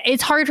 but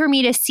it's hard for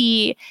me to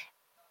see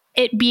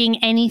it being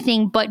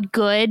anything but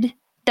good,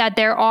 that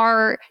there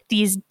are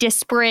these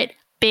disparate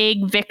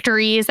big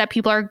victories that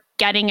people are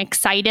getting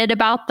excited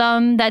about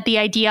them, that the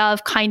idea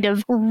of kind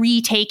of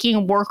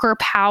retaking worker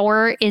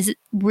power is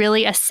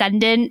really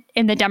ascendant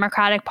in the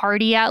Democratic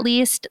Party, at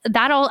least.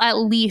 That all at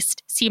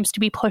least seems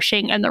to be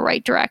pushing in the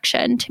right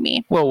direction to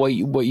me. Well,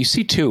 what you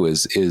see too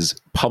is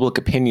public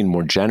opinion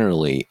more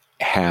generally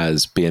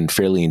has been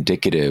fairly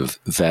indicative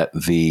that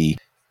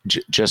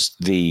just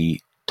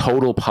the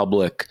total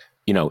public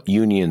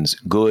unions,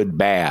 good,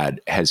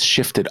 bad, has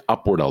shifted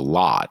upward a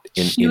lot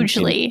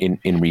hugely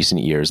in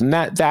recent years. And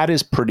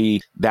that's pretty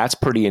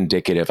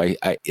indicative.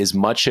 As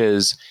much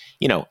as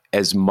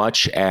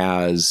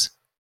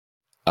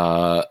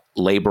labor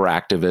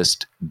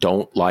activists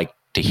don't like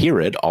to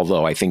hear it,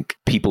 although I think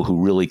people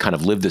who really kind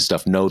of live this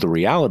stuff know the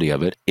reality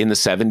of it. In the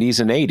 70s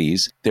and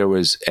 80s,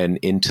 and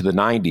into the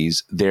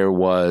 90s, there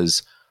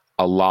was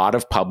a lot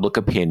of public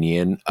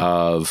opinion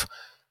of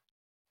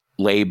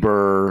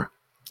labor,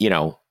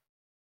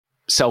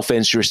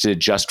 self-interested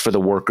just for the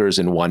workers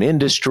in one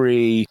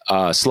industry,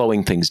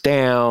 slowing things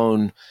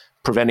down,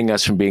 preventing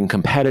us from being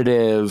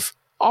competitive.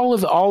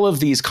 All of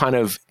these kind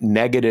of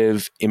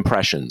negative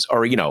impressions,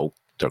 or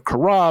they're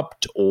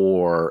corrupt,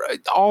 or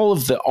all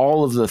of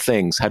the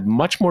things had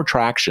much more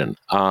traction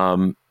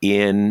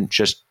in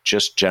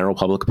just general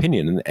public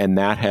opinion, and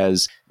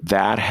that's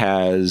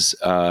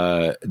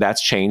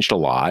changed a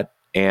lot.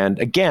 And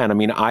again, I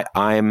mean,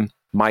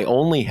 my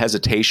only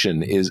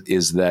hesitation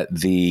is that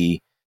the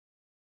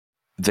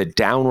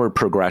downward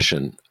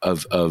progression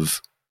of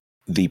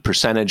the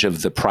percentage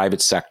of the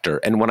private sector.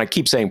 And when I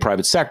keep saying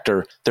private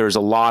sector, there's a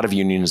lot of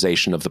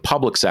unionization of the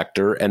public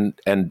sector, and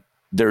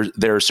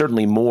there's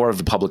certainly more of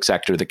the public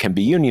sector that can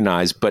be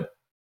unionized, but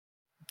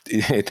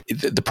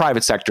the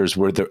private sector is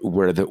where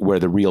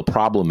the real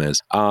problem is.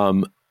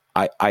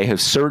 I have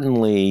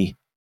certainly,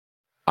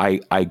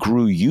 I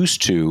grew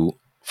used to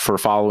for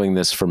following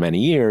this for many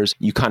years,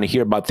 you kind of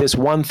hear about this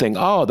one thing.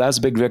 Oh, that's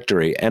a big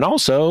victory. And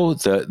also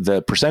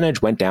the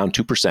percentage went down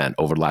 2%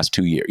 over the last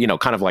 2 years,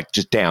 kind of like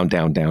just down.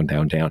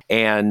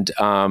 And,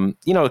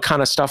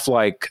 kind of stuff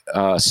like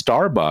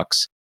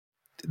Starbucks,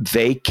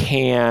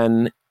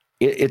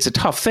 it's a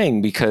tough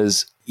thing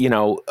because,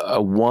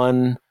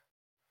 one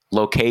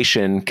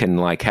location can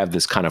like have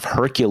this kind of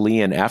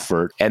Herculean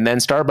effort. And then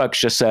Starbucks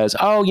just says,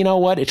 oh, you know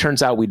what? It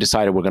turns out we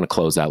decided we're going to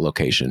close that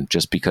location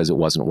just because it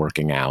wasn't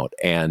working out.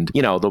 And,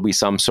 there'll be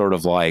some sort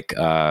of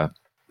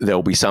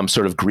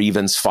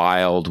grievance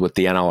filed with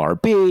the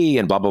NLRB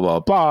and blah, blah, blah,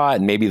 blah.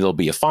 And maybe there'll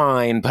be a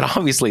fine. But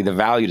obviously the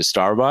value to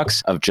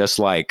Starbucks of just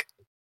like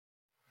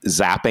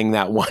zapping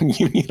that one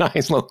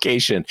unionized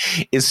location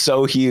is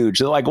so huge.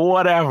 They're like,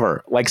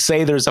 whatever, like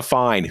say there's a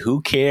fine,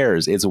 who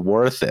cares? It's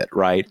worth it.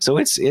 Right. So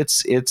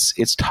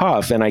it's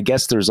tough. And I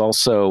guess there's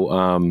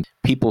also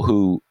people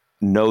who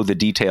know the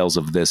details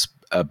of this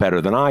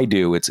better than I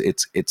do.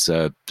 There's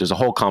a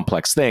whole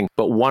complex thing.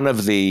 But one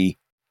of the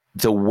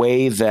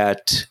way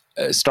that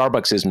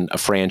Starbucks isn't a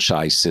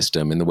franchise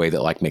system in the way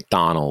that like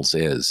McDonald's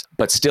is,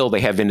 but still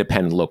they have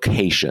independent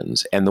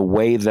locations. And the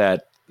way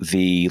that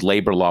the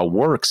labor law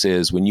works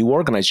is when you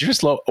organize, you're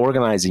just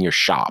organizing your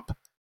shop.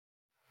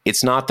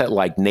 It's not that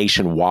like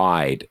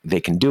nationwide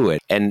they can do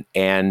it. And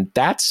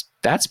that's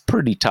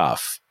pretty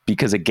tough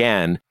because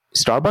again,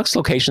 Starbucks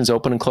locations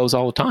open and close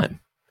all the time.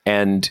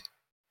 And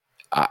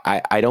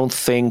I don't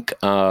think,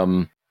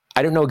 I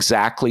don't know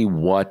exactly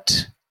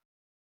what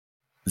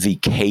the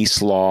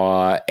case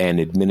law and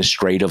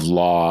administrative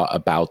law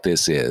about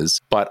this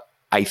is, but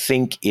I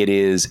think it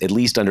is, at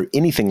least under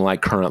anything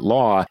like current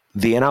law,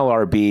 the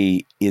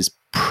NLRB is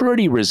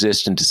pretty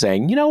resistant to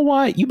saying, you know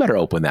what, you better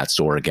open that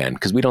store again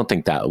because we don't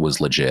think that was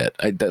legit.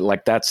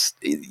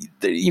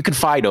 You can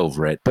fight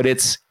over it, but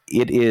it's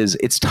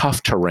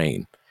tough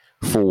terrain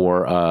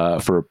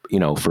for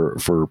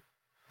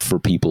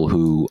people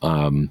who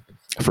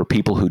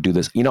do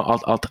this.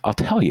 I'll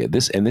tell you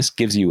this, and this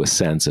gives you a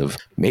sense of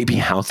maybe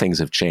how things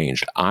have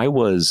changed. I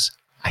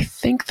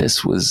think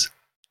this was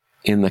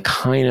in the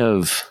kind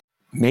of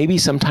maybe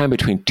sometime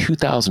between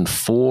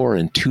 2004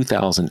 and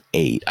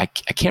 2008. I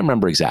can't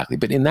remember exactly,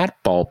 but in that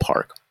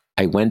ballpark,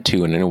 I went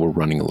to, and I know we're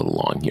running a little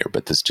long here,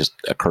 but this just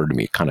occurred to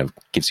me, it kind of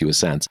gives you a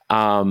sense.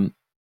 I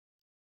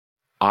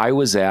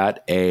was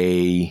at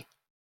a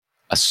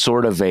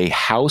sort of a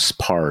house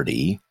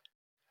party,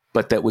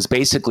 but that was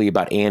basically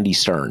about Andy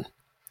Stern,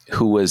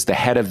 who was the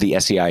head of the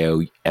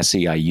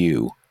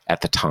SEIU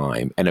at the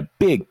time, and a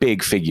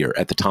big figure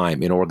at the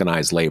time in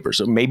organized labor.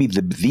 So maybe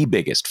the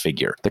biggest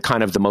figure, the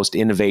kind of the most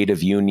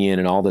innovative union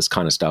and all this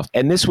kind of stuff.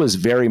 And this was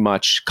very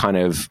much kind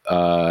of,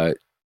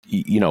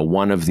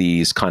 one of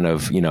these kind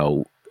of,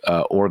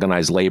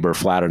 organized labor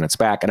flat on its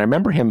back. And I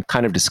remember him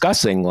kind of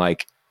discussing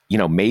like,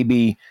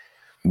 maybe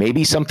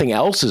something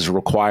else is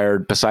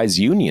required besides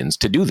unions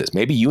to do this.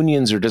 Maybe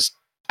unions are just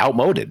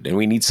outmoded and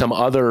we need some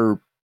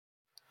other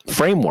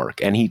framework.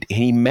 And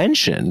he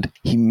mentioned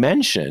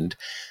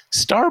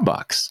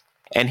Starbucks.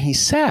 And he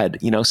said,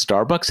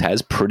 Starbucks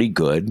has pretty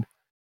good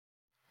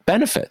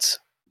benefits.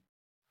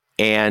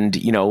 And,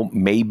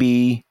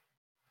 maybe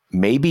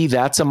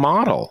that's a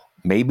model.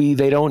 Maybe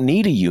they don't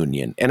need a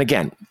union. And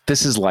again,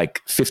 this is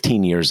like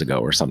 15 years ago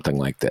or something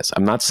like this.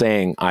 I'm not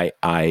saying I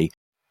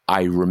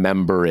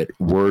remember it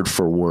word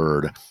for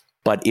word,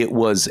 but it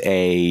was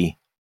a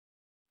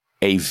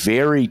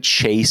very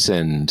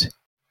chastened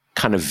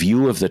kind of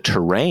view of the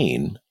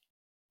terrain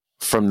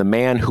from the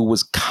man who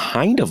was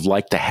kind of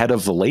like the head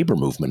of the labor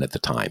movement at the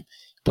time.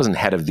 He wasn't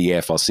head of the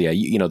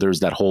AFL-CIO. There's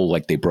that whole,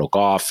 like, they broke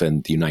off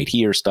and the Unite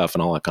Here stuff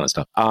and all that kind of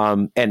stuff.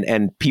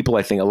 And people,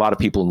 I think a lot of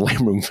people in the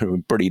labor movement are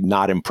pretty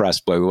not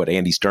impressed by what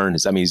Andy Stern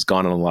is. I mean, he's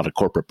gone on a lot of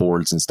corporate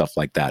boards and stuff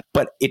like that.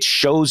 But it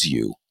shows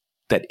you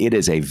that it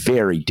is a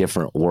very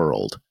different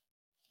world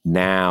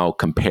now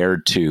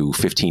compared to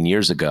 15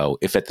 years ago.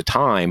 If at the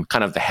time,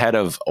 kind of the head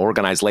of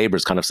organized labor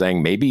is kind of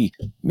saying, maybe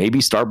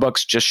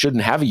Starbucks just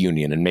shouldn't have a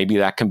union and maybe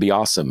that can be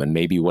awesome and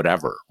maybe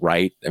whatever,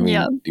 right? I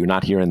mean, You're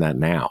not hearing that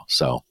now.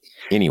 So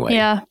anyway,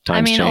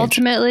 times change.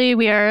 Ultimately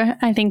we are,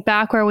 I think,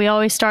 back where we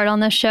always start on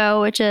this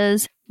show, which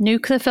is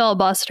nuke the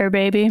filibuster,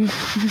 baby. And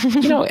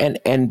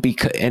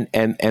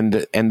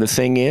the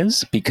thing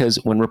is, because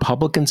when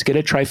Republicans get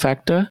a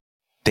trifecta,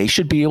 they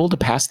should be able to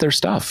pass their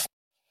stuff.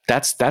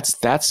 That's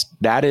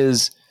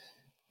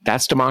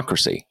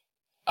democracy.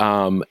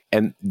 And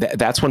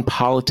that's when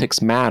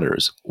politics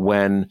matters,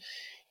 when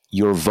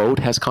your vote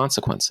has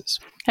consequences.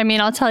 I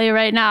mean, I'll tell you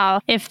right now,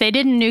 if they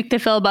didn't nuke the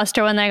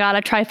filibuster when they got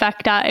a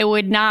trifecta, it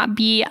would not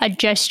be a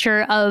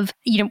gesture of,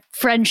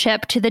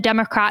 friendship to the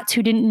Democrats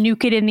who didn't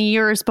nuke it in the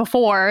years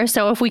before.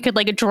 So if we could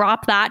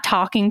drop that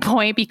talking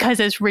point because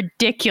it's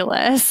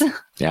ridiculous.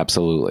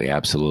 Absolutely.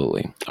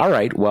 All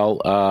right.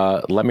 Well,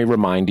 let me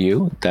remind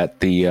you that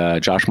the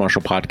Josh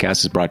Marshall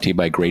podcast is brought to you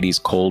by Grady's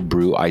Cold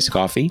Brew Iced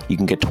Coffee. You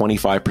can get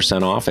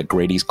 25% off at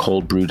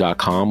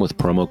Grady'sColdBrew.com with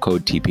promo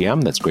code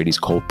TPM. That's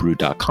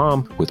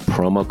Grady'sColdBrew.com with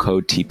promo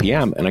code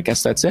TPM. And I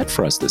guess that's it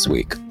for us this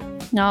week.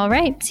 All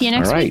right. See you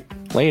next week. All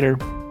right. Later.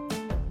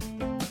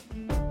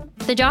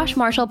 The Josh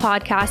Marshall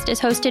podcast is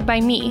hosted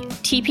by me,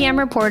 TPM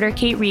reporter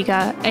Kate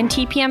Riga, and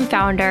TPM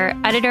founder,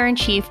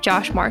 editor-in-chief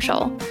Josh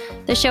Marshall.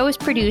 The show is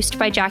produced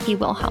by Jackie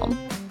Wilhelm.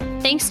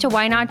 Thanks to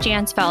Why Not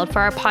Jansfeld for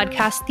our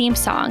podcast theme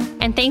song,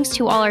 and thanks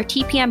to all our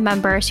TPM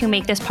members who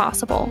make this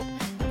possible.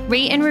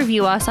 Rate and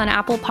review us on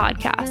Apple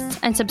Podcasts,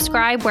 and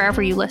subscribe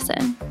wherever you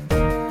listen.